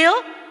 you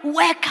will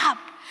wake up.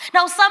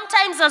 Now,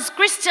 sometimes as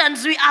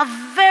Christians, we are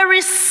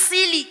very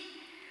silly.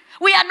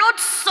 We are not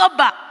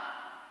sober.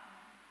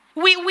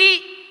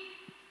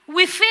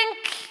 We think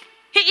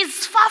he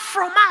is far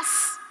from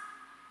us.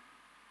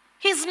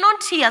 He's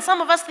not here. Some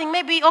of us think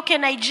maybe, okay,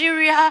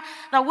 Nigeria,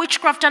 the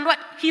witchcraft and what.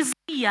 He's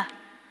here,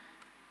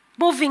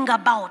 moving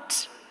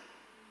about.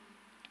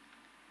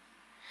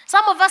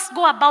 Some of us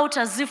go about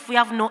as if we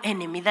have no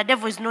enemy. The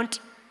devil is not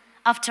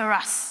after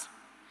us.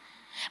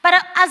 But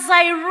as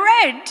I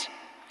read,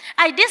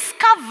 I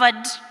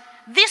discovered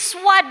this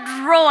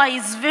word roar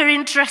is very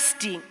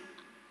interesting.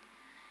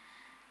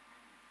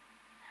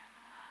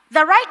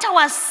 The writer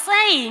was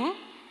saying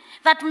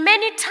that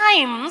many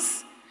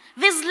times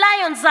these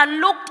lions are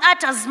looked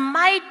at as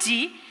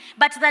mighty,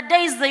 but the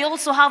days they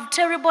also have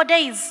terrible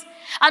days.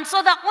 And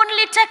so the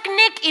only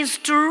technique is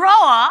to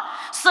roar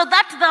so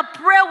that the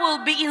prey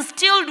will be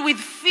instilled with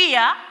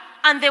fear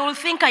and they will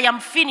think, I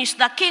am finished.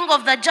 The king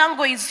of the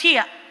jungle is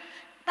here.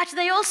 But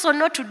they also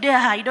know today,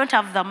 I don't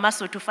have the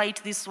muscle to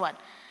fight this one.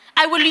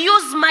 I will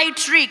use my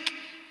trick.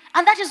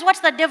 And that is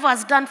what the devil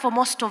has done for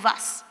most of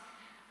us.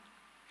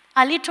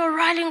 A little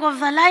roaring of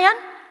the lion,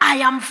 I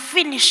am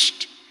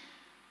finished.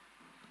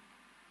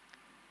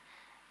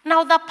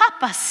 Now the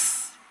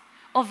purpose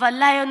of a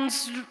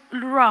lion's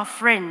roar,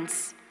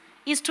 friends,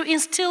 is to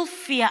instill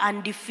fear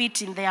and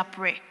defeat in their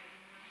prey.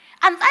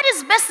 And that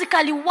is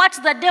basically what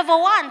the devil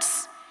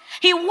wants.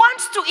 He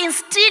wants to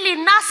instill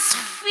in us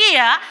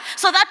fear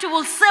so that we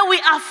will say we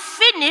are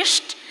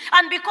finished,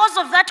 and because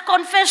of that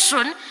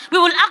confession, we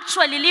will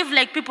actually live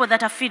like people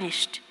that are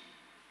finished.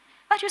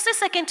 But you see,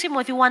 2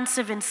 Timothy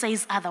 1:7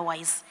 says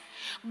otherwise.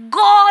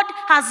 God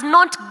has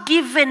not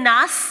given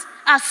us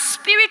a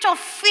spirit of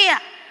fear.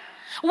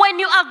 When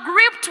you are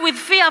gripped with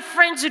fear,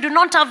 friends, you do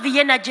not have the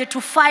energy to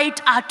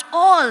fight at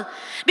all.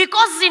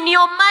 Because in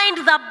your mind,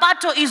 the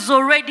battle is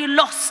already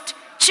lost.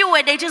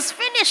 chewed, it is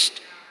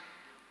finished.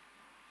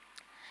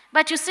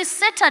 But you see,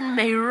 Satan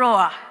may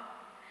roar.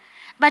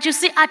 But you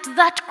see, at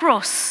that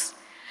cross,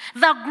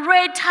 the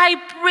great high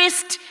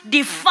priest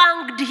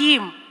defanged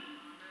him.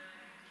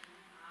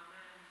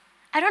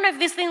 I don't know if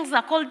these things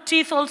are called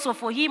teeth also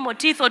for him, or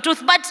teeth or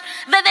tooth, but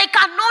that they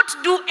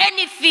cannot do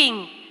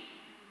anything.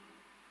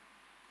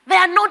 They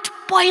are not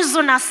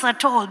poisonous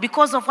at all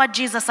because of what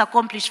Jesus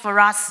accomplished for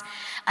us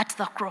at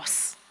the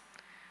cross.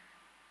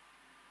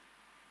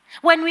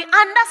 When we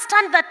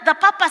understand that the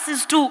purpose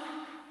is to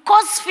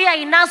cause fear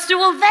in us, we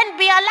will then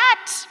be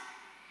alert.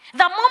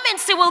 The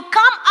moment he will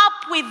come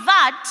up with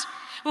that,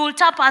 we will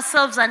tap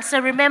ourselves and say,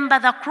 remember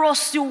the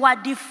cross, you were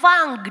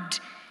defanged.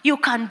 You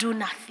can do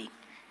nothing.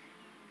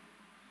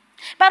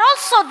 But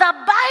also the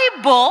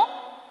Bible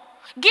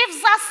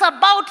gives us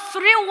about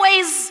 3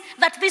 ways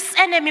that this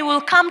enemy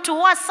will come to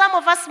us. Some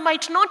of us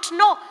might not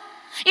know.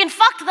 In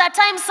fact, there are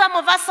times some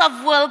of us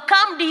have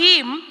welcomed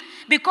him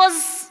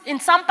because in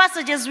some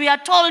passages we are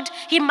told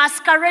he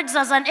masquerades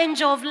as an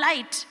angel of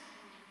light.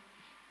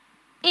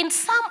 In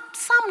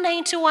Psalm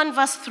 91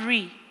 verse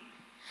 3,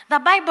 the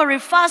Bible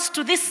refers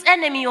to this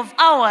enemy of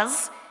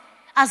ours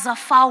as a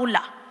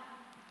fowler.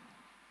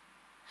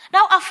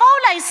 Now, a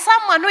fowler is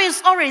someone who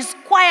is always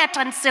quiet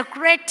and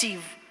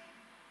secretive,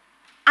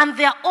 and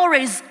they are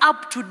always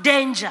up to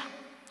danger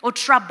or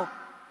trouble.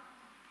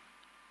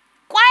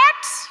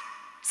 Quiet,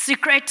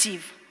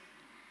 secretive.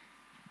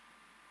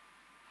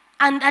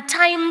 And at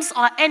times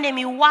our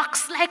enemy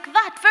works like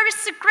that, very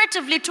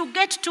secretively to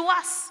get to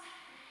us.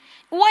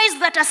 Ways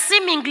that are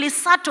seemingly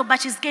subtle,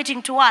 but is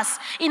getting to us.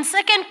 In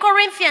 2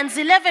 Corinthians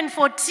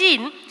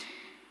 11:14,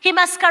 he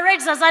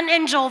masquerades as an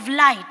angel of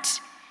light.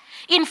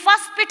 In 1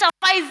 Peter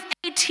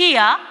 5:8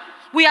 here,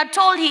 we are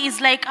told he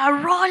is like a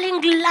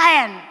roaring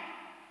lion.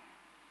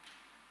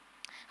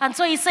 And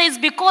so he says,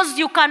 because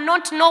you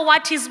cannot know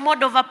what his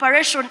mode of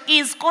operation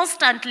is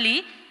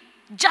constantly,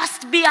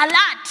 just be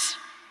alert.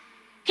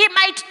 He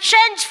might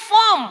change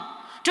form.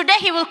 Today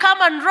he will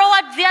come and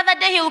roar. The other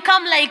day he will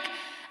come like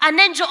an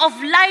angel of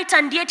light,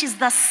 and yet is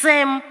the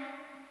same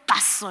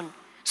person.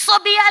 So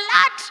be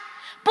alert.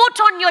 Put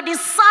on your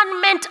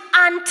discernment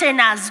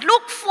antennas.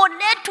 Look for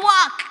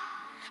network.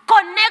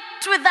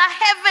 Connect with the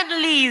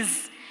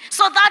heavenlies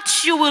so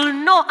that you will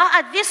know,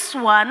 this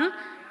one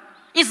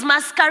is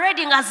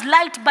masquerading as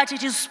light, but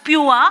it is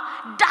pure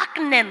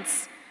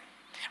darkness.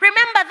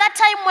 Remember that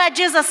time where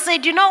Jesus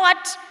said, you know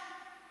what?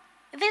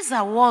 These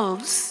are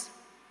wolves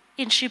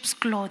in sheep's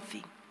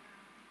clothing.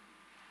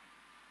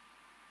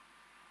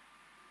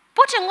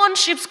 Putting on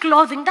sheep's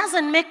clothing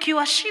doesn't make you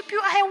a sheep, you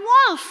are a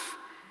wolf.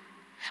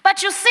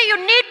 But you see,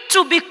 you need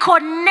to be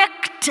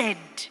connected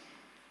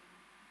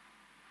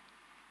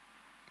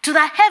to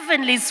the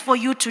heavenlies for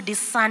you to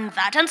discern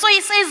that. And so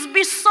he says,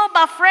 be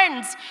sober,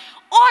 friends.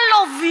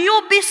 All of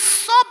you be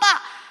sober.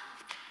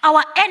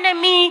 Our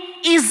enemy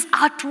is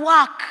at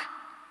work.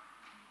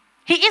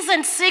 He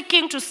isn't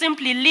seeking to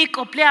simply lick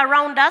or play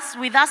around us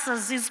with us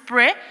as his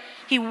prey.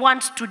 He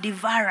wants to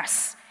devour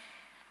us.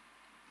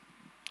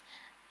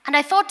 And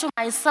I thought to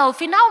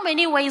myself, in how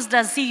many ways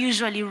does he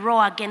usually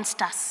roar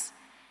against us?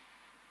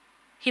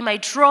 He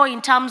might roar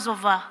in terms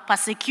of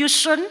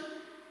persecution.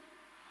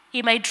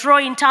 He might roar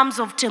in terms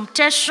of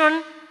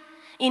temptation,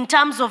 in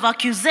terms of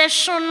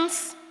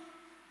accusations.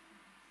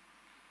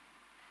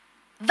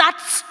 That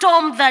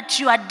storm that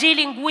you are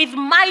dealing with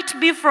might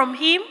be from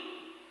him.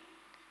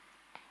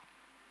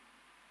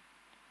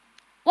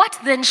 What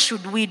then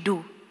should we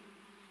do?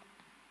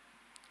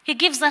 He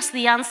gives us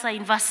the answer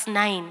in verse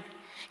 9.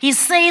 He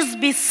says,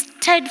 be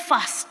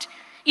steadfast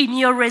in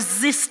your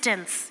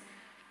resistance.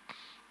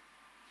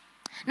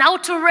 Now,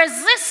 to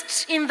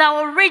resist in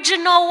the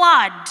original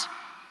word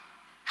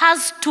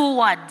has 2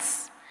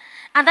 words.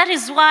 And that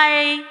is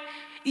why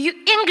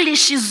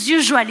English is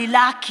usually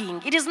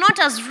lacking. It is not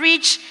as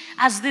rich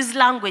as these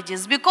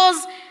languages,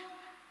 because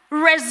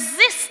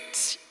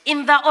resist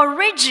in the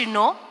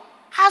original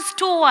has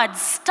 2 words,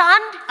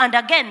 stand and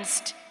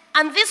against.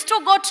 And these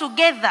 2 go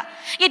together.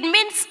 It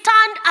means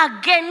stand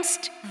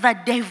against the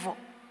devil.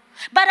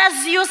 But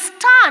as you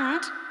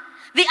stand,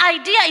 the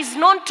idea is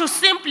not to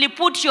simply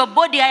put your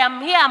body, I am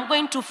here, I'm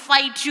going to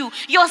fight you.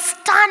 You're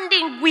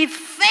standing with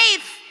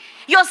faith.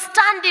 You're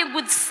standing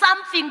with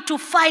something to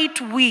fight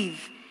with.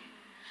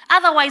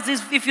 Otherwise,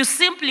 if you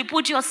simply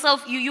put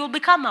yourself, you'll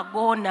become a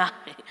goner.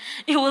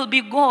 You will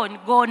be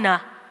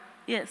goner.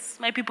 Yes,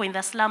 my people in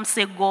the slum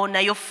say goner.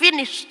 You're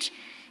finished.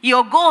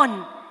 You're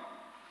gone.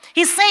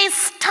 He says,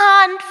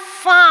 stand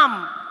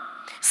firm.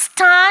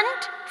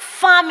 Stand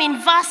firm in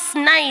verse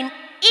 9 in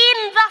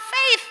the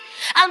faith.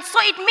 And so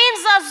it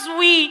means as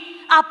we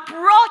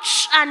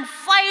approach and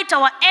fight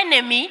our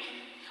enemy,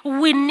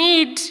 we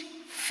need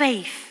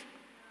faith.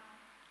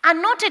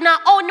 And not in our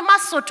own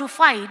muscle to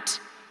fight,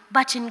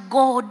 but in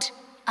God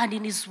and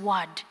in his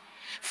word.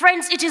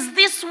 Friends, it is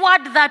this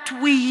word that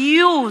we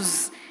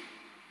use.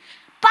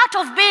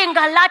 Part of being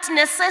alert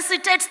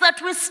necessitates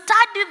that we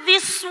study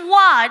this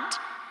word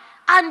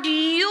and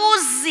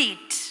use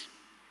it.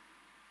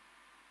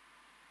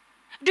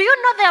 Do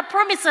you know there are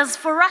promises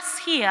for us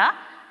here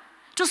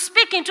to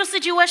speak into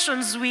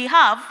situations we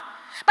have,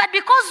 but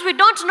because we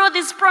don't know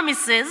these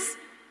promises,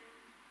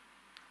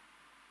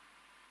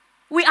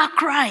 we are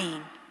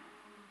crying.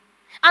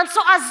 And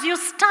so as you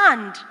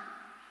stand,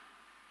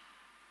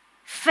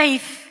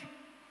 faith,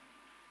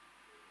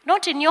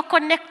 not in your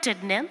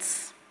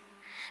connectedness,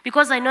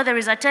 because I know there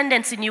is a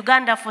tendency in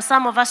Uganda for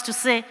some of us to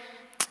say,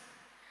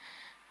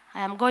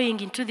 I am going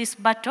into this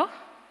battle,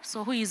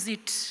 so who is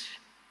it?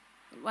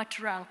 What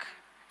rank?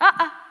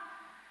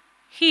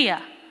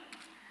 Here.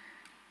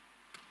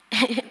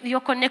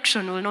 Your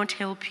connection will not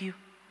help you.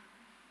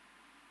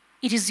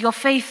 It is your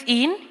faith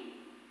in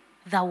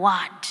the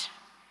word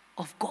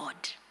of God.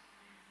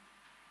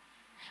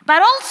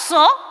 But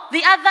also,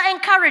 the other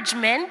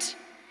encouragement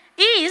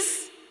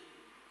is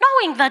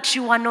knowing that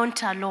you are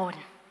not alone.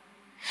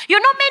 You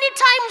know, many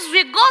times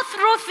we go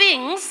through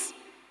things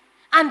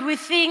and we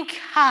think,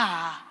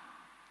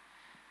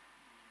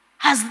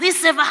 has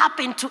this ever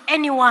happened to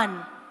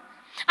anyone?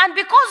 And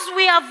because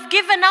we have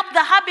given up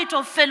the habit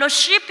of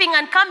fellowshipping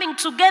and coming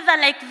together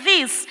like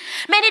this,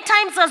 many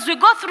times as we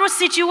go through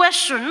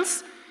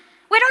situations,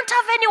 we don't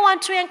have anyone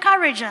to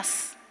encourage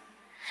us.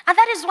 And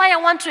that is why I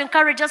want to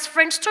encourage us,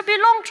 friends, to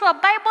belong to a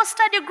Bible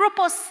study group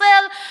or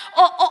cell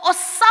or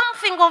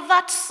something of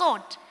that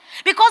sort.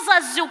 Because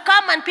as you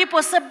come and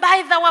people say,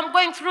 by the way, I'm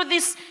going through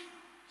this,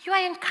 you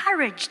are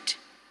encouraged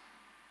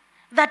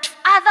that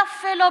other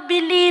fellow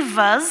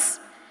believers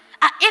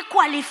are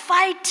equally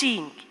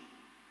fighting.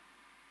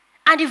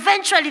 And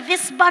eventually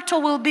this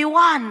battle will be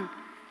won.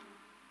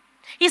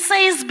 He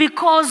says,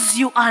 because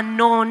you are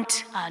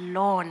not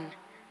alone.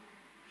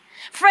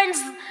 Friends,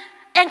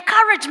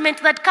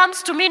 encouragement that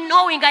comes to me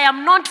knowing I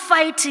am not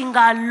fighting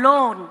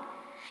alone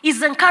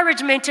is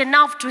encouragement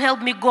enough to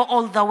help me go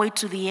all the way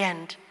to the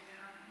end.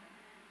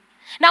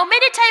 Now,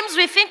 many times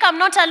we think I'm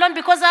not alone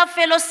because I have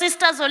fellow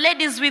sisters or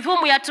ladies with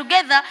whom we are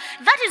together.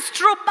 That is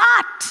true,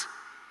 but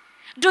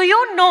do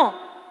you know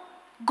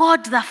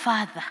God the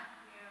Father,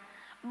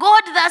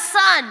 God the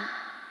Son,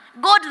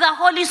 God the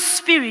Holy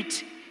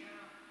Spirit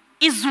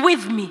is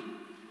with me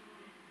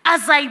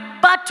as I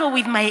battle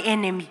with my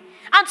enemy.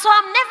 And so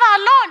I'm never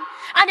alone.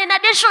 And in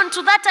addition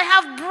to that, I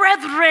have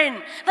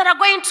brethren that are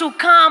going to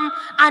come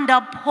and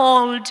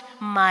uphold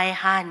my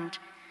hand.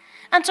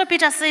 And so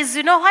Peter says,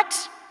 you know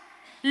what?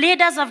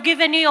 Leaders have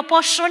given you your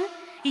portion.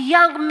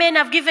 Young men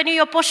have given you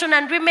your portion,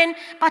 and women.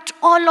 But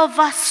all of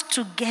us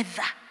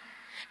together,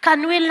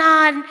 can we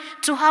learn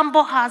to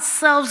humble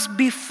ourselves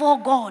before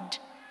God?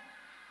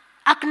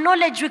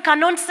 Acknowledge we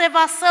cannot save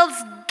ourselves.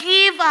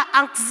 Give our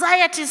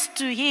anxieties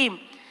to Him.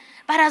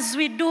 But as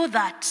we do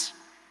that,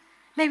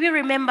 may we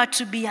remember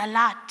to be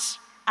alert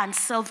and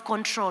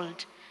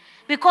self-controlled.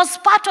 Because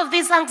part of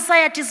these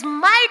anxieties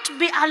might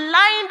be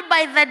aligned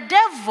by the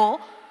devil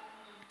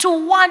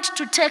to want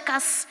to take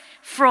us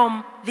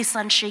from this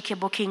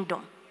unshakable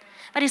kingdom.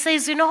 But he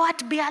says, you know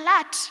what? Be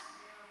alert.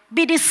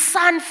 Be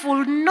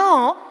discernful.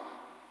 Know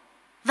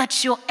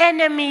that your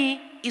enemy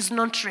is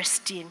not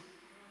resting.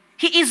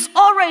 He is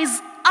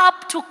always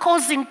up to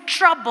causing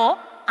trouble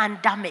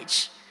and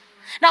damage.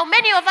 Now,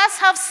 many of us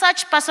have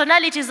such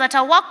personalities at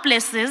our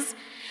workplaces,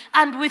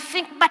 and we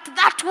think, but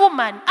that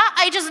woman,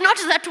 it is not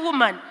that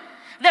woman.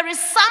 There is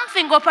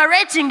something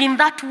operating in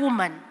that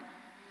woman.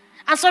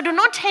 And so do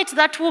not hate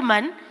that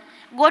woman.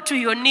 Go to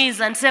your knees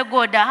and say,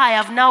 God, I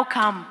have now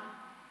come.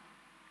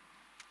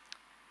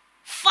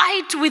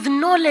 Fight with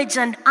knowledge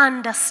and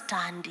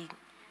understanding.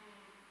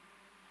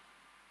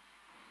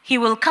 He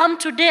will come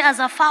today as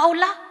a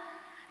fowler,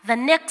 the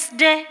next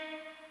day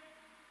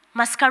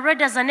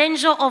masquerade as an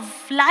angel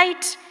of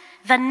light,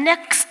 the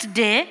next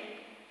day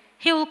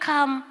he will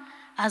come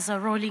as a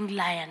roaring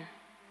lion.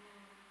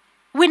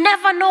 We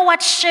never know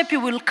what shape he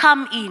will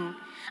come in.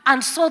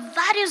 And so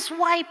that is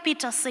why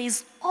Peter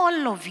says,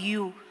 all of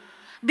you,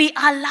 be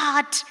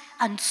alert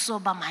and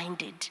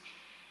sober-minded.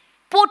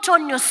 Put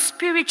on your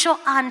spiritual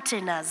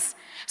antennas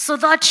so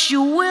that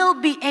you will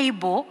be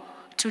able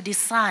to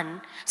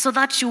discern, so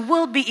that you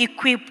will be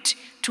equipped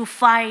to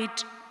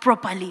fight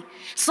properly,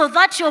 so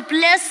that your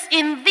place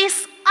in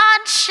this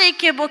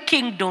unshakable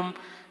kingdom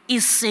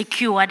is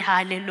secured.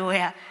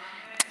 Hallelujah.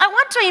 I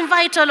want to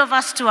invite all of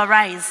us to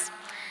arise.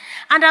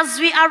 And as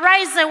we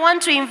arise, I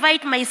want to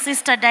invite my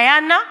sister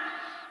Diana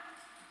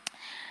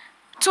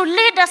to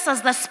lead us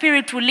as the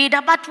Spirit will lead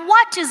her. But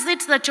what is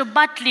it that you're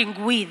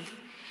battling with?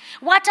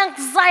 What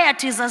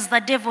anxieties has the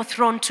devil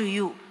thrown to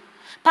you?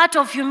 Part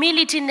of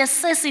humility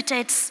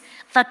necessitates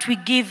that we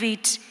give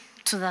it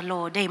to the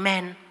Lord.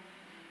 Amen.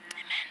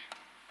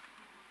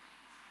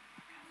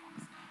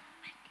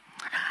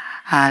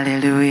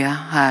 Hallelujah,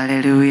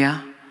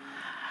 hallelujah.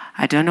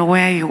 I don't know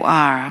where you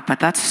are, but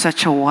that's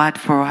such a word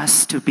for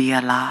us to be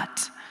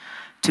alert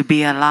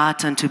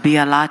and to be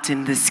alert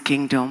in this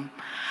kingdom.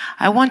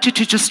 I want you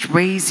to just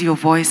raise your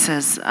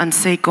voices and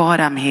say,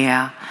 God, I'm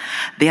here.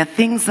 There are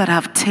things that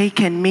have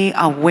taken me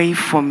away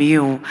from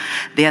you.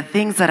 There are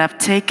things that have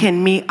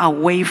taken me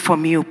away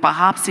from you.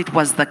 Perhaps it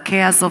was the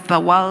cares of the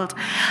world.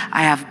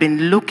 I have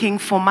been looking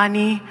for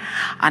money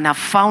and I've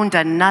found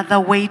another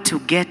way to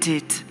get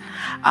it.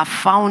 I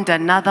found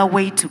another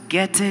way to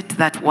get it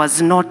that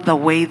was not the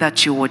way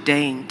that you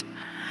ordained.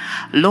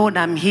 Lord,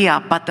 I'm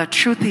here, but the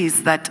truth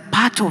is that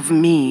part of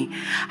me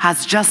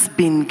has just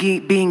been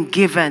being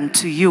given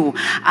to you,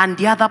 and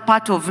the other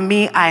part of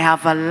me, I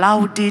have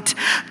allowed it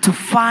to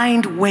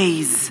find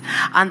ways.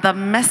 And the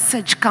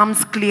message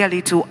comes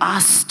clearly to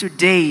us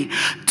today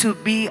to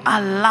be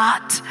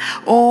alert,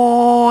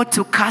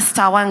 to cast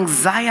our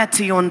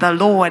anxiety on the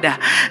Lord,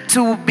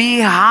 to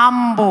be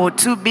humble,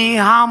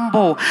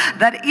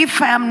 that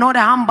if I am not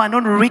humble, I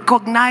don't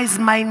recognize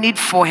my need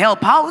for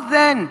help, how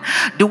then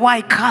do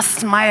I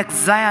cast my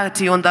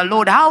anxiety on the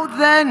Lord? How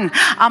then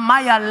am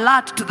I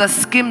alert to the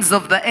schemes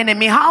of the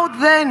enemy? How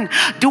then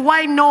do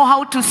I know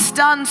how to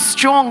stand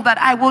strong that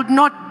I will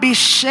not be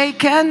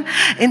shaken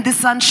in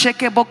this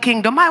unshakable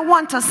kingdom? I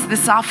want us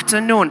this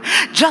afternoon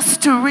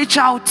just to reach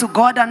out to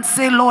God and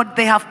say, Lord,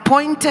 they have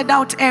pointed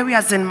out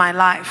areas in my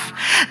life.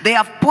 They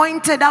have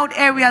pointed out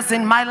areas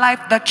in my life.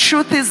 The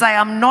truth is, I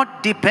am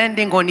not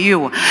depending on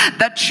you.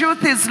 The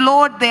truth is,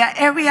 Lord, there are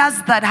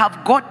areas that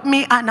have got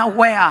me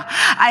unaware.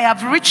 I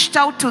have reached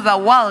out to the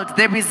world.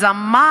 There is a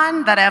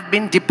man that I have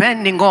been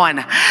depending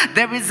on.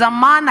 There is a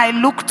man I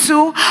look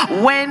to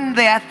when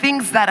there are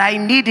things that I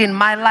need in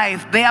my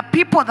life. There are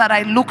people that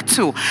I look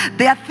to.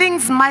 There are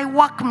things my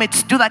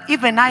workmates do that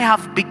even I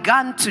have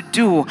begun to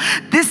do.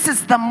 This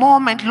is the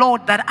moment,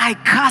 Lord, that I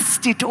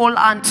cast it all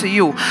unto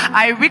you.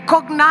 I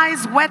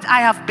recognize what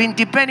I have been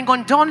depending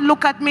on. Don't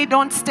look at me.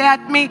 Don't stare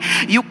at me.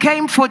 You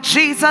came for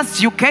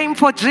Jesus. You came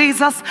for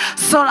Jesus.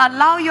 So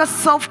allow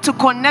yourself to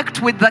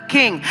connect with the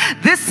King.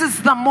 This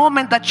is the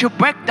moment that you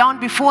break down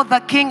before the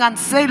King and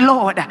say,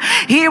 Lord,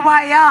 here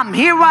I am.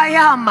 Here I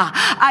am.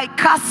 I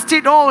cast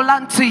it all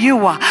unto you.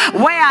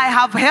 Where I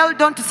have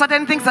held on to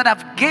certain things that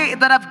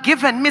have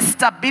given me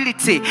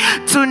stability,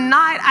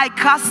 tonight I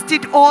cast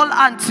it all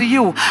unto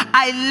you.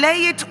 I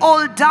lay it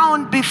all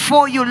down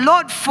before you.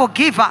 Lord,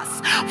 forgive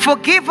us.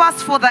 Forgive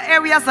us for the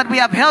areas that we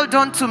have held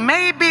on to.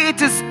 Maybe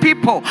it is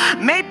people.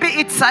 Maybe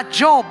it's a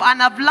job,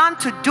 and I've learned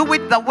to do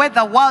it the way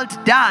the world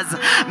does.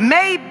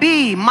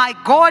 Maybe, my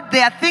God,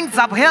 there are things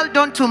I've held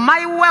on to.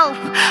 My wealth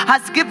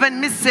has given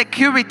me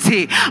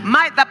security.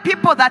 The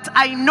people that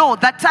I know,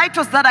 the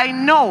titles that I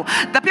know,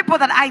 the people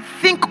that I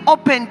think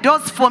open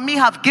doors for me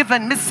have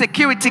given me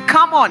security.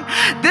 Come on.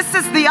 This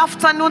is the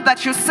afternoon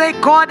that you say,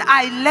 God,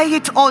 I lay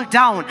it all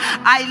down.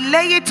 I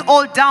lay it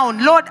all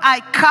down. Lord,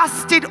 I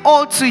cast it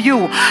all to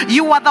you.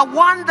 You are the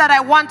one that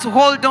I want to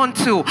hold on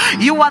to.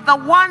 You are the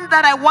one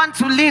that I want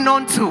to lean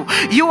on to.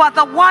 You are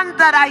the one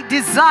that I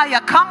desire.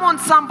 Come on,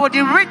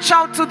 somebody, reach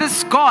out to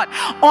this God,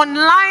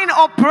 online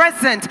or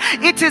present.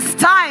 It is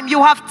time.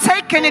 You have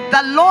taken it.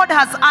 The Lord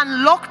has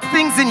unlocked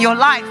things in your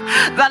life.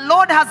 The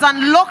Lord has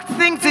unlocked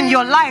things in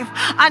your life,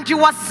 and you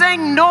are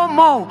saying no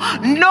more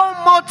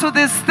to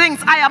these things.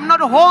 I am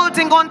not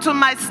holding on to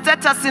my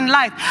status in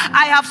life.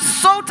 I have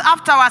sought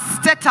after our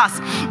status.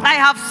 I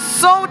have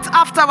sought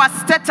after our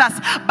status,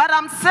 but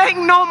I'm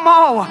saying no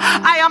more.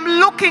 I am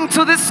looking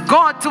to this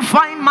God to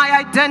find my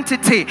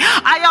identity.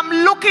 I am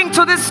looking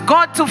to this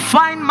God to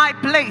find my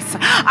place.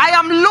 I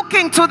am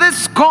looking to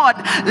this God.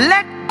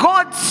 Let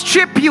God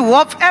strip you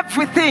of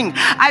everything.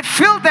 I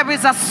feel there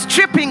is a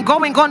stripping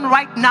going on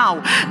right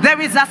now. There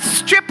is a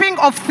stripping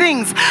of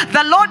things.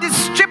 The Lord is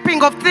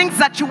stripping of things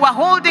that you were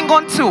holding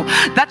on to,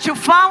 that you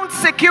found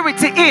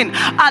security in.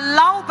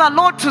 Allow the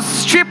Lord to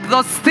strip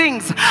those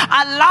things.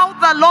 Allow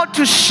the Lord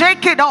to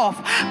shake it off,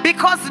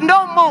 because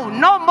no more.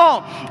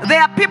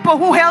 There are people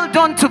who held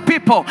on to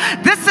people.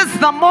 This is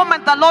the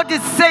moment the Lord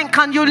is saying,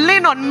 can you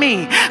lean on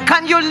me?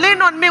 Can you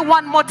lean on me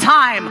one more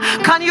time?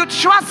 Can you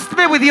trust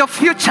me with your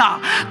future?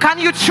 Can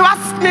you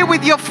trust me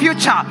with your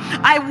future?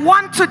 I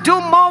want to do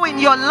more in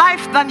your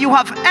life than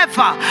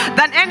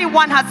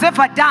anyone has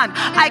ever done.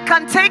 I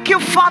can take you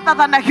farther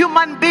than a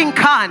human being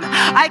can.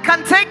 I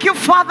can take you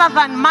farther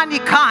than money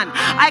can.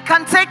 I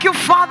can take you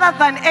farther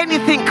than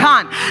anything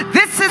can.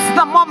 This is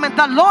the moment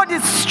the Lord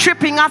is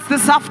stripping us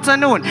this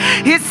afternoon.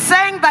 He's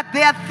saying that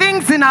there are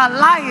things in our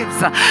lives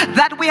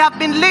that we have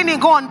been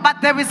leaning on,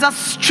 but there is a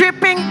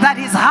stripping that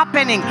is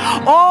happening.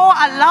 Oh,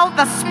 allow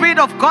the Spirit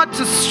of God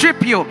to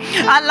strip you.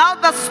 Allow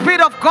the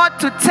Spirit of God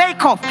to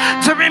take off,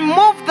 to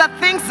remove the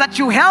things that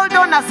you held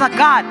on as a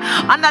God,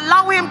 and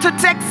allow Him to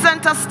take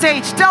center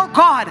stage. Tell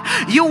God,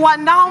 you are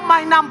now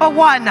my number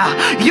one.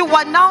 You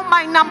are now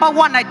my number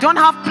one. I don't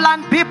have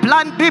plan B,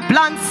 plan B,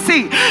 plan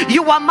C.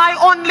 You are my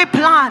only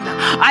plan.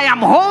 I am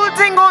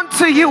holding on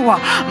to you.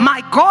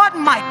 My God,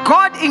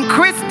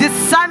 increase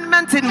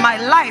discernment in my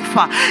life.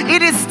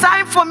 It is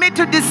time for me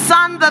to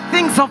discern the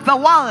things of the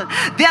world.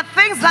 There are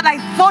things that I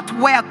thought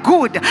were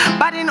good,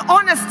 but in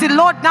honesty,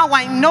 Lord, now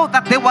I know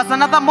that there was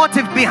another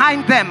motive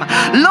behind them.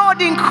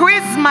 Lord,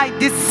 increase my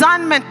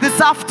discernment this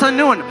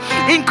afternoon.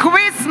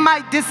 Increase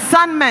my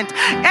discernment.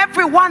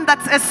 Everyone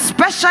that's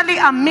especially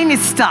a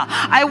minister,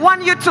 I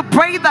want you to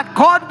pray that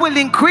God will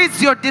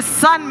increase your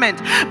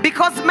discernment,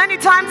 because many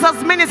times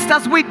as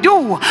ministers we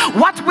do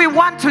what we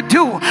want to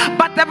do,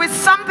 but there is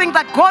something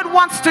that God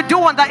wants to do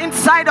on the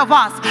inside of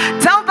us.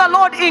 Tell the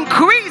Lord,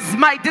 increase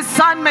my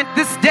discernment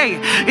this day.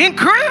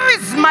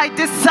 Increase my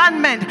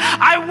discernment.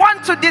 I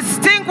want to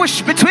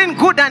distinguish between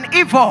good and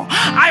evil.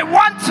 I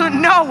want to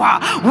know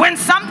when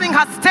something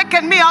has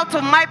taken me out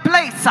of my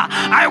place.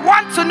 I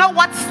want to know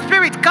what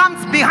spirit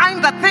comes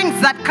behind the things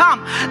that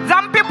come.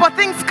 Some people,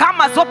 things come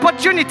as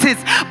opportunities,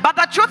 but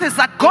the truth is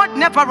that God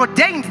never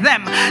ordained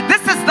them.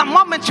 This is the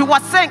moment you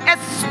are saying,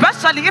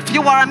 especially if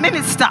you are a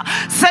minister,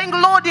 saying,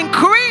 Lord,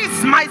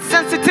 increase my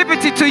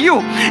sensitivity to you.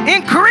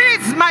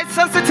 Increase my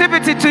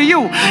sensitivity to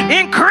you.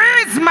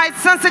 Increase my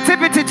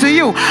sensitivity to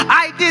you.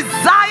 I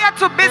desire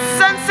to be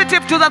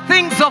sensitive to the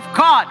things of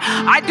God.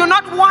 I do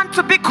not want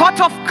to be caught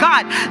off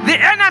guard. The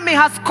enemy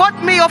has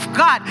caught me off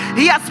guard.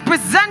 He has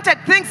presented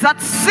things that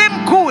seem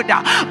good,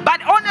 but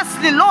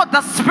honestly, Lord,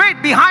 the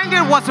spirit behind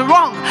it was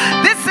wrong.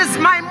 This is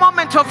my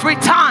moment of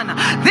return.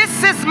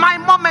 This is my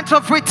moment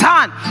of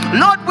return.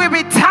 Lord, we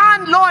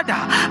return, Lord,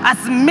 as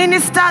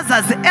ministers,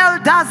 as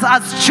elders,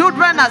 as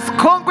children, as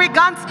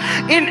congregants,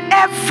 in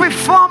every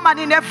form and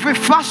in every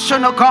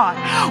fashion, oh God.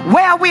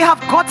 Where we have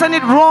gotten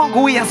it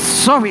wrong, we are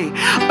sorry.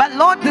 But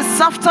Lord, this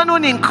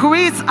afternoon,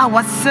 increase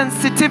our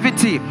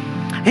sensitivity.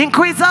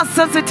 Increase our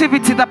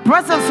sensitivity. The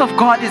presence of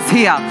God is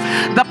here.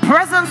 The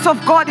presence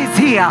of God is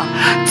here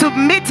to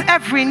meet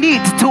every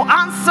need, to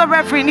answer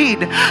every need.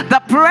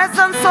 The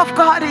presence of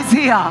God is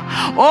here.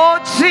 Oh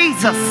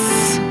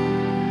Jesus.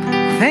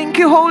 Thank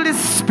you, Holy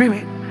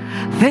Spirit.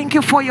 Thank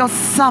you for your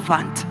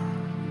servant.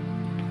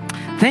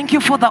 Thank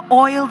you for the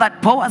oil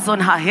that pours on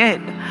her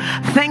head.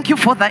 Thank you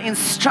for the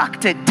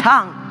instructed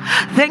tongue.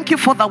 Thank you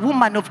for the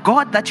woman of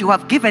God that you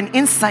have given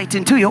insight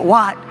into your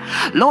word.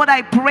 Lord,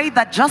 I pray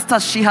that just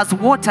as she has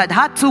watered,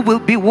 her too will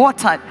be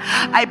watered.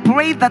 I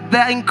pray that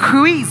the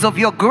increase of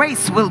your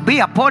grace will be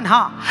upon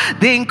her.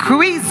 The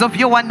increase of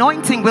your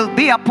anointing will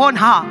be upon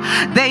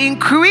her. The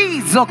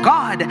increase, oh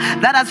God,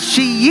 that as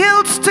she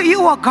yields to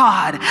you, oh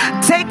God,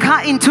 take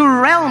her into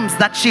realms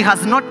that she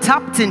has not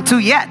tapped into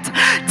yet.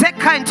 Take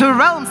her into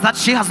realms that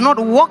she has not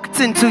walked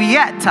into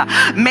yet.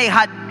 May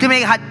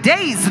her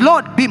days,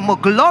 Lord, be more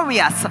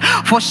glorious,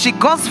 for she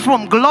goes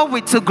from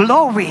glory to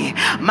glory.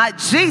 My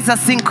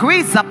Jesus,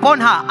 increase upon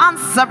her.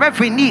 Answer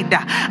every need.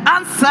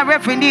 Answer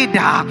every need.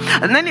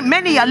 And then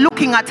many are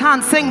looking at her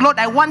and saying, Lord,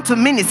 I want to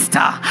minister.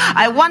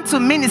 I want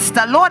to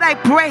minister. Lord, I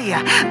pray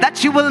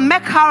that you will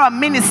make her a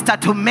minister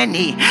to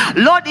many.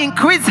 Lord,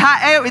 increase her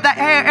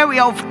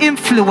area of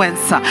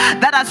influence,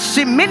 that as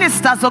she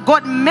ministers, oh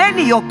God,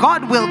 many, oh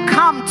God, will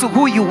come to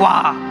who you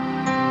are.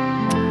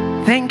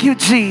 Thank you,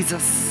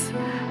 Jesus.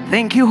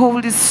 Thank you,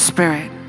 Holy Spirit.